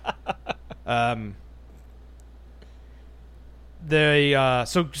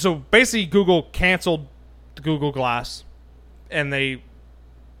so basically Google canceled the Google Glass, and they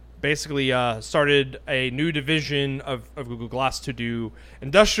basically started a new division of Google Glass to do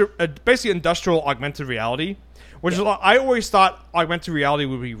industrial augmented reality, which is I always thought augmented reality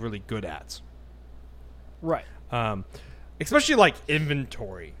would be really good at. Right. Especially like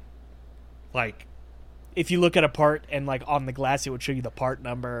inventory. Like if you look at a part and like on the glass it would show you the part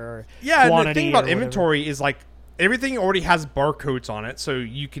number or quantity. And the thing about inventory is like everything already has barcodes on it, so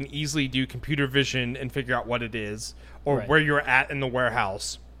you can easily do computer vision and figure out what it is or where you're at in the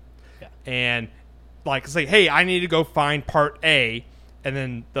warehouse. and like say, hey, I need to go find part A, and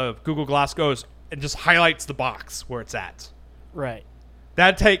then the Google Glass goes and just highlights the box where it's at. Right.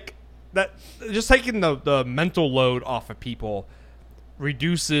 Just taking the mental load off of people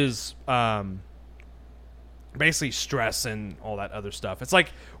reduces basically stress and all that other stuff. It's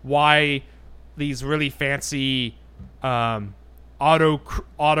like why these really fancy auto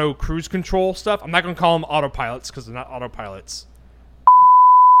cruise control stuff. I'm not going to call them autopilots because they're not autopilots.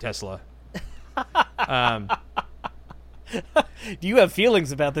 Tesla. You have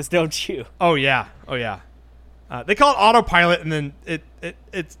feelings about this, don't you? Oh yeah. They call it autopilot, and then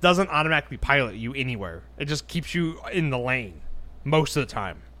it doesn't automatically pilot you anywhere. It just keeps you in the lane most of the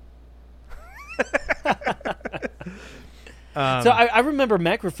time. So I remember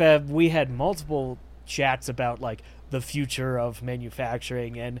Macrofab, we had multiple chats about like the future of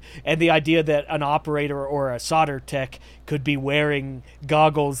manufacturing and the idea that an operator or a solder tech could be wearing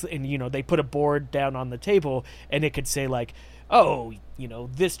goggles and, you know, they put a board down on the table and it could say like, oh, you know,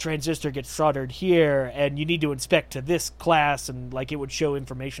 this transistor gets soldered here and you need to inspect to this class, and like it would show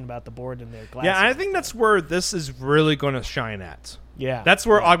information about the board in their class. Yeah, I think that's where this is really going to shine at. Yeah. That's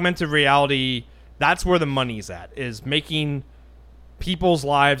where augmented reality, that's where the money's at, is making people's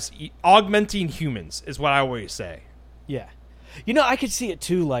lives, augmenting humans is what I always say. Yeah. You know, I could see it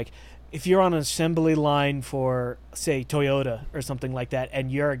too, like, if you're on an assembly line for, say, Toyota or something like that,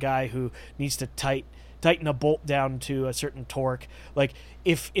 and you're a guy who needs to tighten a bolt down to a certain torque, like,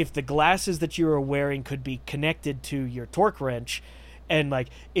 if the glasses that you were wearing could be connected to your torque wrench, and, like,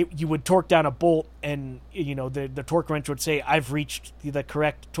 you would torque down a bolt, and, you know, the torque wrench would say, I've reached the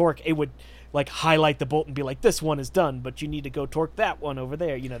correct torque, it would, like, highlight the bolt and be like, this one is done, but you need to go torque that one over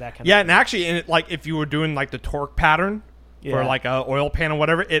there, you know, that kind of thing. And actually, like, if you were doing, like, the torque pattern for, like, a oil pan or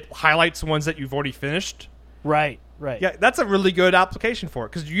whatever, it highlights the ones that you've already finished. Right. Yeah, that's a really good application for it,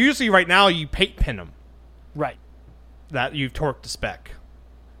 because usually right now you paint pin them. Right. That you've torqued to spec.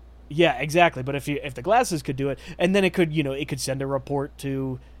 Yeah, exactly. But if the glasses could do it, and then it could, you know, it could send a report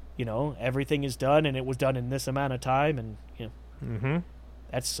to, you know, everything is done and it was done in this amount of time, and, you know,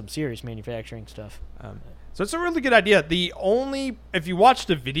 that's some serious manufacturing stuff. So it's a really good idea. If you watch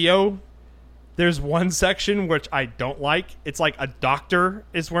the video, there's one section which I don't like. It's like a doctor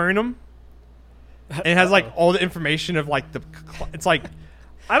is wearing them, and it has like all the information of like it's like,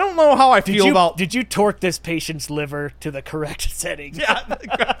 I don't know how I feel about. Did you torque this patient's liver to the correct setting? Yeah, the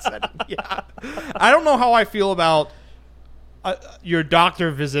correct setting. Yeah, I don't know how I feel about your doctor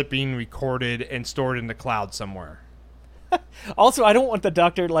visit being recorded and stored in the cloud somewhere. Also, I don't want the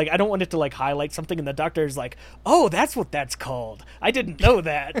doctor, like, I don't want it to, like, highlight something and the doctor is like, oh, that's what that's called. I didn't know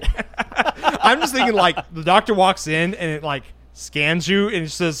that. I'm just thinking, like, the doctor walks in and it, like, scans you and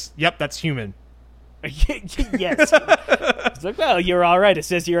it says, yep, that's human. Yes. It's like, well, you're all right. It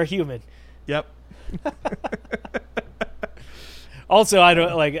says you're a human. Yep. Also, I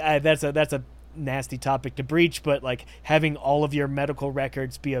don't, like, that's a nasty topic to breach, but, like, having all of your medical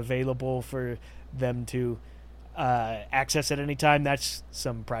records be available for them to access at any time, that's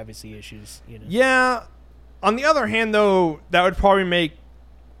some privacy issues, you know. Yeah. On the other hand, though, that would probably make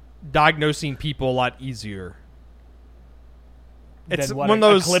diagnosing people a lot easier. It's what, one of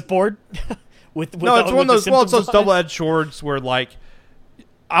those a clipboard. It's one of those. Well, it's those double-edged swords where, like,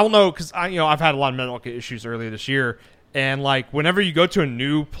 I don't know, because I've had a lot of medical issues earlier this year, and like whenever you go to a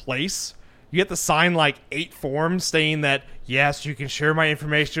new place, you have to sign like 8 forms saying that yes, you can share my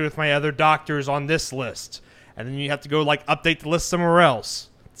information with my other doctors on this list. And then you have to go, like, update the list somewhere else,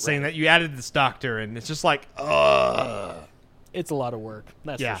 saying that you added this doctor, and it's just like, ugh. It's a lot of work,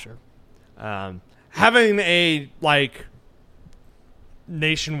 that's for sure. Having a, like,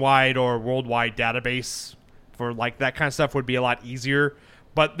 nationwide or worldwide database for, like, that kind of stuff would be a lot easier.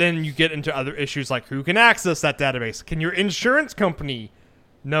 But then you get into other issues, like who can access that database? Can your insurance company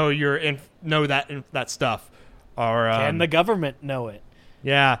know that stuff? Or can the government know it?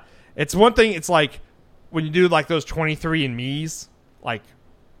 Yeah. It's one thing, it's like, when you do, like, those 23andMe's, like,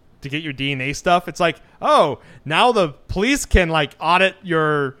 to get your DNA stuff, it's like, oh, now the police can, like, audit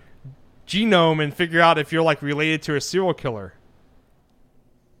your genome and figure out if you're, like, related to a serial killer.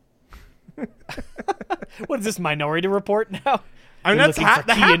 What is this, Minority Report now? I mean, that's that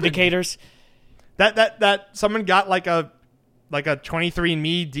key indicators. That someone got, like a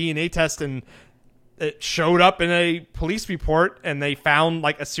 23andMe DNA test and it showed up in a police report, and they found,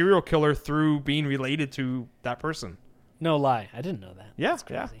 like, a serial killer through being related to that person. No lie. I didn't know that. Yeah. That's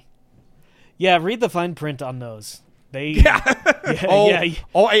crazy. Yeah, read the fine print on those.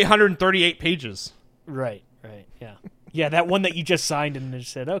 All 838 pages. Right, yeah. Yeah, that one that you just signed and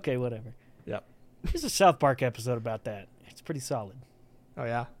just said, okay, whatever. Yep. There's a South Park episode about that. It's pretty solid. Oh,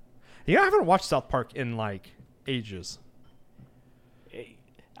 yeah. You know, I haven't watched South Park in like ages.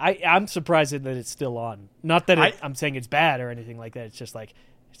 I'm surprised that it's still on. Not that I'm saying it's bad or anything like that. It's just like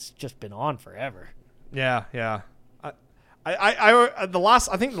it's just been on forever. Yeah, yeah.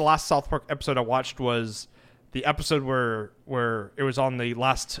 I think the last South Park episode I watched was the episode where it was on the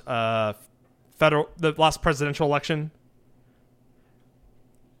last last presidential election.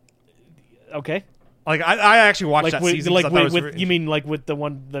 Okay. Like I actually watched that season. You mean like with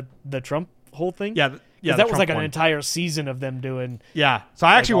the Trump whole thing? Yeah, yeah. That was like an entire season of them doing. Yeah. So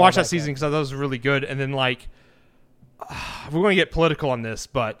I actually watched that season because I thought it was really good. And then like, we're going to get political on this,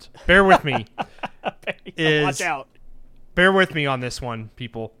 but bear with me. Watch out. Bear with me on this one,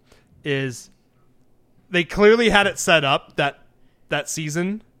 people. Is they clearly had it set up that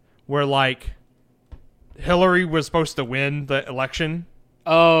season where like Hillary was supposed to win the election.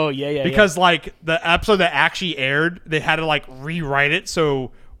 Oh yeah. Because like the episode that actually aired, they had to like rewrite it.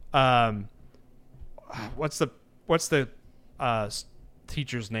 So, what's the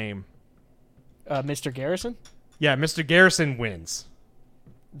teacher's name? Mr. Garrison. Yeah, Mr. Garrison wins.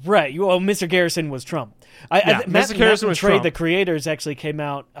 Right. Well, Mr. Garrison was Trump. Mr. Garrison was Trump. The creators actually came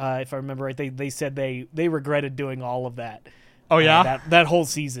out, if I remember right. They said they regretted doing all of that. Oh yeah, that whole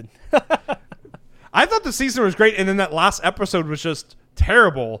season. I thought the season was great, and then that last episode was just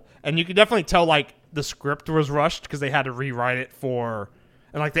terrible. And you could definitely tell like the script was rushed because they had to rewrite it and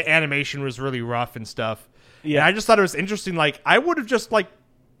like the animation was really rough and stuff. Yeah, and I just thought it was interesting. Like I would have just like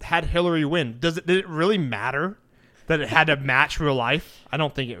had Hillary win. Did it really matter that it had to match real life? I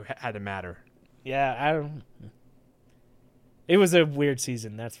don't think it had to matter. Yeah, I don't. It was a weird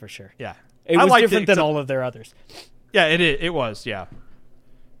season, that's for sure. Yeah, it was different than all of their others. Yeah, it was. Yeah,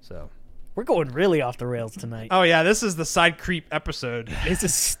 so we're going really off the rails tonight. Oh yeah, this is the side creep episode. This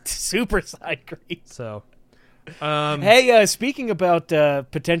is super side creep. So, hey, speaking about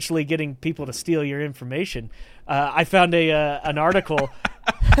potentially getting people to steal your information, I found an article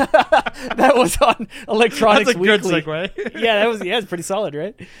that was on Electronics Weekly. That's a good segue. Yeah, it's pretty solid,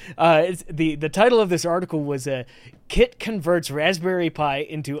 right? It's the title of this article was "Kit converts Raspberry Pi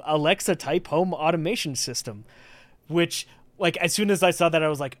into Alexa-type home automation system," which, like, as soon as I saw that, I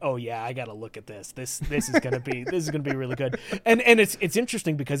was like, "Oh yeah, I gotta look at this. This is gonna be really good." And it's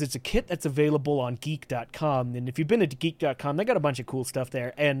interesting because it's a kit that's available on Geek.com, and if you've been to Geek.com, they got a bunch of cool stuff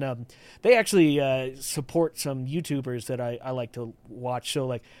there, and they actually support some YouTubers that I like to watch. So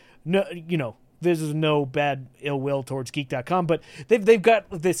like, no, this is no bad ill will towards Geek.com, but they've got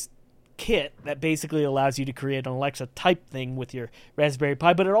this kit that basically allows you to create an Alexa type thing with your Raspberry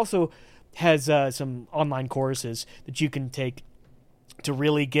Pi, but it also has some online courses that you can take to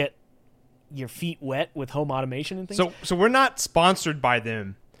really get your feet wet with home automation and things. So we're not sponsored by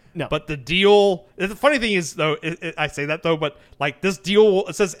them. No. But the deal, the funny thing is though, I say that though, but like this deal,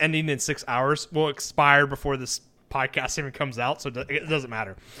 it says ending in 6 hours, will expire before this podcast even comes out, so it doesn't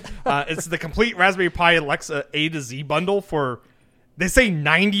matter. It's the complete Raspberry Pi Alexa A to Z bundle for, they say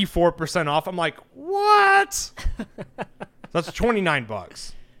 94% off. I'm like, what? That's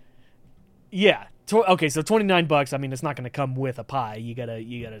 $29. Yeah. Okay, so $29. I mean, it's not going to come with a Pi. You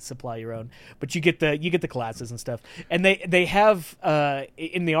gotta supply your own, but you get the classes and stuff. And they have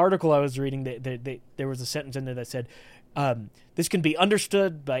in the article I was reading, there was a sentence in there that said, "This can be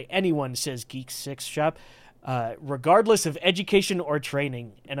understood by anyone," says Geek Six Shop, "regardless of education or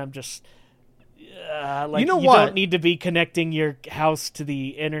training." And I'm just like, you don't need to be connecting your house to the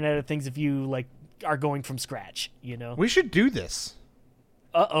Internet of Things if you like are going from scratch. We should do this.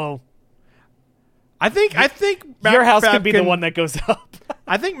 Uh-oh. I think your house can be the one that goes up.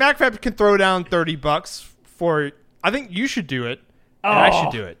 I think MacFab can throw down $30 for. I think you should do it, and I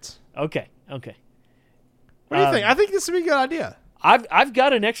should do it. Okay. What do you think? I think this would be a good idea. I've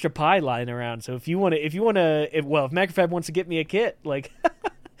got an extra Pi lying around, so if MacFab wants to get me a kit, like,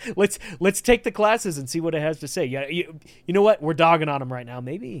 let's take the classes and see what it has to say. Yeah, you know what? We're dogging on them right now.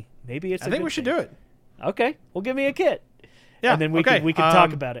 Maybe it's. I think we should do it. Okay, well, give me a kit. Yeah, and then we can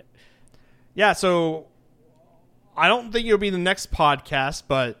talk about it. Yeah, so I don't think it'll be the next podcast,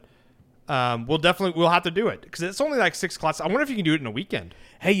 but we'll have to do it because it's only like 6 classes. I wonder if you can do it in a weekend.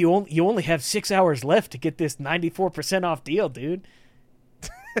 Hey, you only have 6 hours left to get this 94% off deal, dude.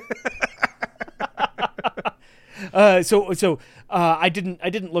 So I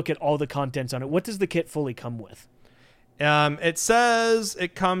didn't look at all the contents on it. What does the kit fully come with? It says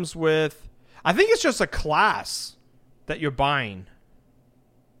it comes with. I think it's just a class that you're buying.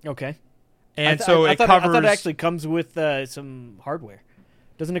 Okay. And I covers. I thought it actually comes with some hardware.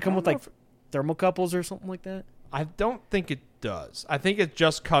 Doesn't it come with like thermocouples or something like that? I don't think it does. I think it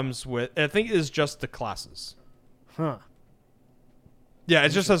just comes with. I think it is just the classes. Huh. Yeah, it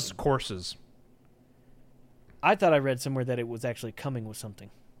just says courses. I thought I read somewhere that it was actually coming with something.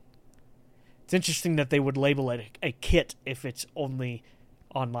 It's interesting that they would label it a kit if it's only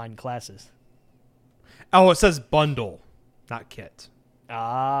online classes. Oh, it says bundle, not kit.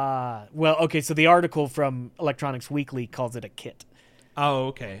 Ah, well, okay, so the article from Electronics Weekly calls it a kit. Oh,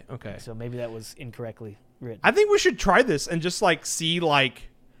 okay. So maybe that was incorrectly written. I think we should try this and just like see like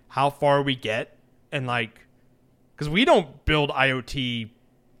how far we get, and like, because we don't build IoT,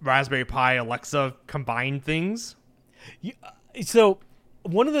 Raspberry Pi, Alexa combined things. So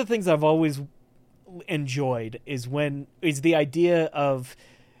one of the things I've always enjoyed is the idea of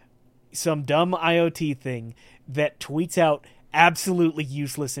some dumb IoT thing that tweets out absolutely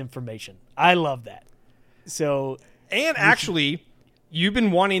useless information. I love that. So, and actually, you've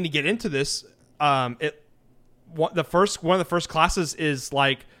been wanting to get into this. One of the first classes is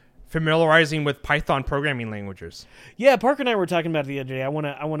like familiarizing with Python programming languages. Yeah, Parker and I were talking about it the other day. I want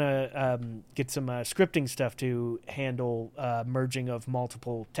to get some scripting stuff to handle merging of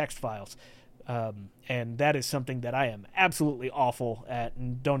multiple text files. And that is something that I am absolutely awful at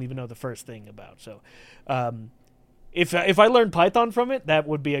and don't even know the first thing about. So if I learned Python from it, that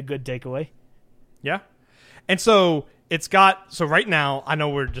would be a good takeaway. Yeah. And so so right now, I know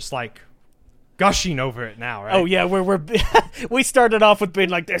we're just like gushing over it now, right? Oh yeah, we're we started off with being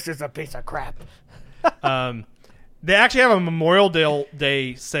like, this is a piece of crap. They actually have a Memorial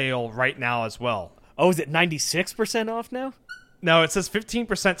Day sale right now as well. Oh, is it 96% off now? No, it says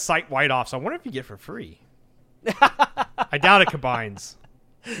 15% site-wide off, so I wonder if you get it for free. I doubt it combines.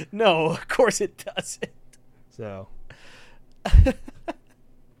 No, of course it doesn't. So,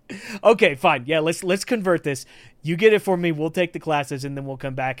 okay, fine. Yeah, let's convert this. You get it for me. We'll take the classes, and then we'll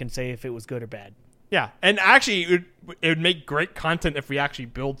come back and say if it was good or bad. Yeah, and actually, it would make great content if we actually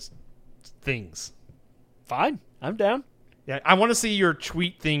build things. Fine, I'm down. Yeah, I want to see your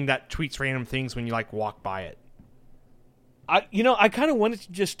tweet thing that tweets random things when you like walk by it. I kind of wanted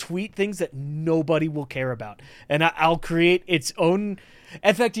to just tweet things that nobody will care about, and I'll create its own.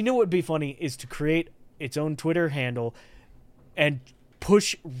 In fact, you know what would be funny is to create its own Twitter handle and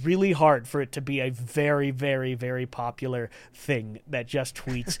push really hard for it to be a very, very, very popular thing that just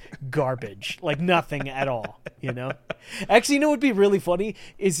tweets garbage, like nothing at all, you know? Actually, you know what would be really funny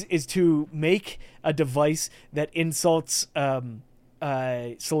is to make a device that insults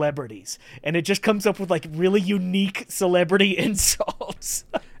celebrities, and it just comes up with like really unique celebrity insults.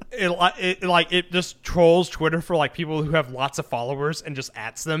 It just trolls Twitter for like people who have lots of followers and just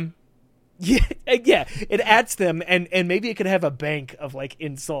ats them. Yeah, it adds them, and maybe it could have a bank of like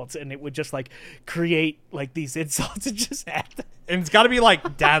insults, and it would just like create like these insults and just add them. And it's got to be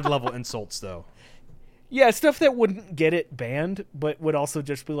like dad level insults though. Yeah, stuff that wouldn't get it banned, but would also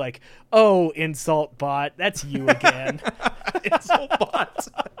just be like, "Oh, insult bot, that's you again." Insult bot.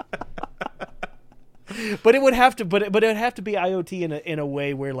 But it would have to, but it would have to be IoT in a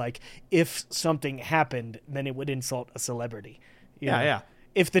way where like if something happened, then it would insult a celebrity. You know? Yeah.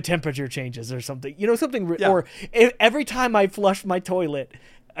 If the temperature changes or something, something, yeah. Or every time I flush my toilet,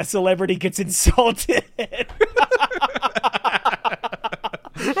 a celebrity gets insulted.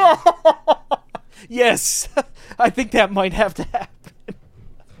 Yes, I think that might have to happen.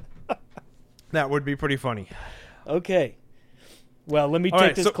 That would be pretty funny. Okay. Well, let me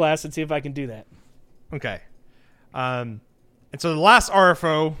take this class and see if I can do that. Okay. And so the last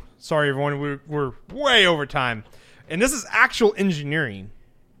RFO, sorry everyone, we're way over time. And this is actual engineering.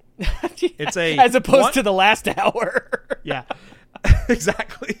 It's as opposed to the last hour. Yeah,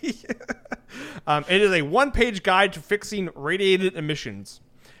 exactly. It is a one-page guide to fixing radiated emissions.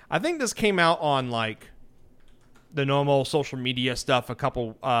 I think this came out on like the normal social media stuff a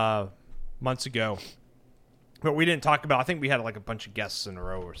couple months ago, but we didn't talk about. I think we had like a bunch of guests in a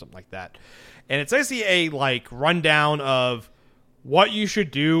row or something like that. And it's basically a like rundown of what you should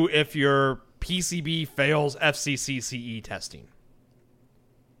do if your PCB fails FCC CE testing.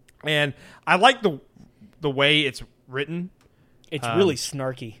 And I like the way it's written. It's really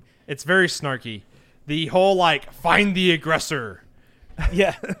snarky. It's very snarky. The whole like find the aggressor.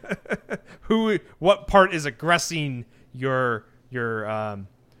 Yeah. What part is aggressing your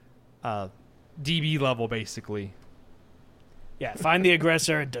DB level basically. Yeah, find the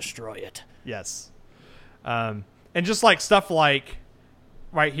aggressor and destroy it. Yes. And just like stuff like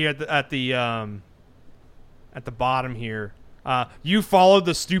right here at the bottom here. You followed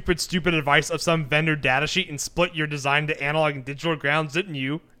the stupid advice of some vendor datasheet and split your design to analog and digital grounds, didn't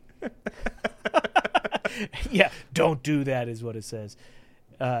you? Yeah, don't do that is what it says.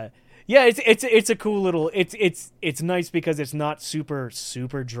 Yeah, it's a cool little. It's nice because it's not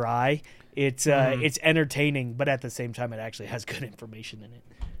super dry. It's entertaining, but at the same time, it actually has good information in it.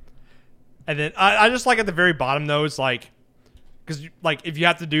 And then I just like at the very bottom though, it's like, because like if you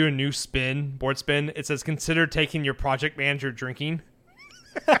have to do a new board spin, it says consider taking your project manager drinking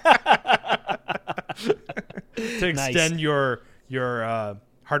to extend your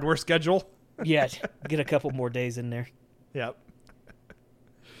hardware schedule. Yeah, get a couple more days in there. Yep.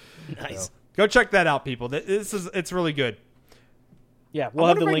 Nice. So, go check that out, people. It's really good. Yeah, we'll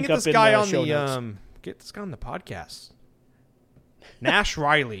have the link up in the show notes. Get this guy on the podcast. Nash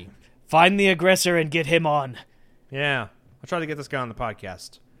Riley. Find the aggressor and get him on. Yeah. I'll try to get this guy on the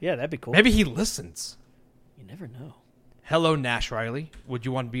podcast. Yeah, that'd be cool. Maybe he listens. You never know. Hello, Nash Riley. Would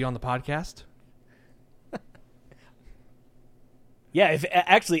you want to be on the podcast? Yeah,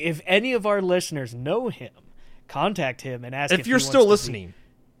 if any of our listeners know him, contact him and ask if you're still listening.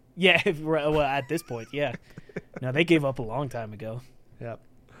 Yeah, at this point, yeah. No, they gave up a long time ago. Yep.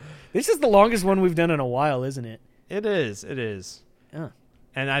 This is the longest one we've done in a while, isn't it? It is. Yeah.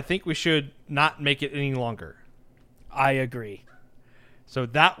 And I think we should not make it any longer. I agree. So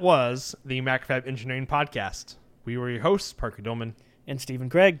that was the MacFab Engineering Podcast. We were your hosts, Parker Dillman. And Stephen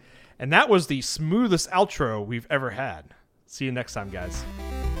Craig. And that was the smoothest outro we've ever had. See you next time, guys.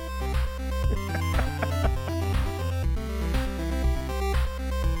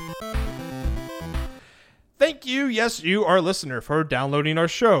 Thank you, yes, you, our listener, for downloading our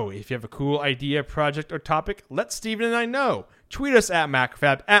show. If you have a cool idea, project, or topic, let Steven and I know. Tweet us at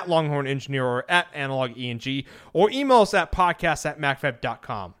MacFab, at Longhorn Engineer, or at AnalogENG, or email us at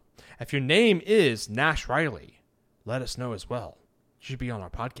podcast@macfab.com. If your name is Nash Riley, let us know as well. You should be on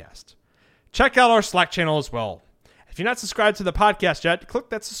our podcast. Check out our Slack channel as well. If you're not subscribed to the podcast yet, click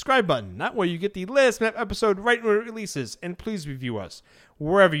that subscribe button. That way you get the latest MEP episode right when it releases. And please review us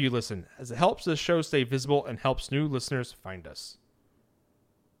wherever you listen, as it helps the show stay visible and helps new listeners find us.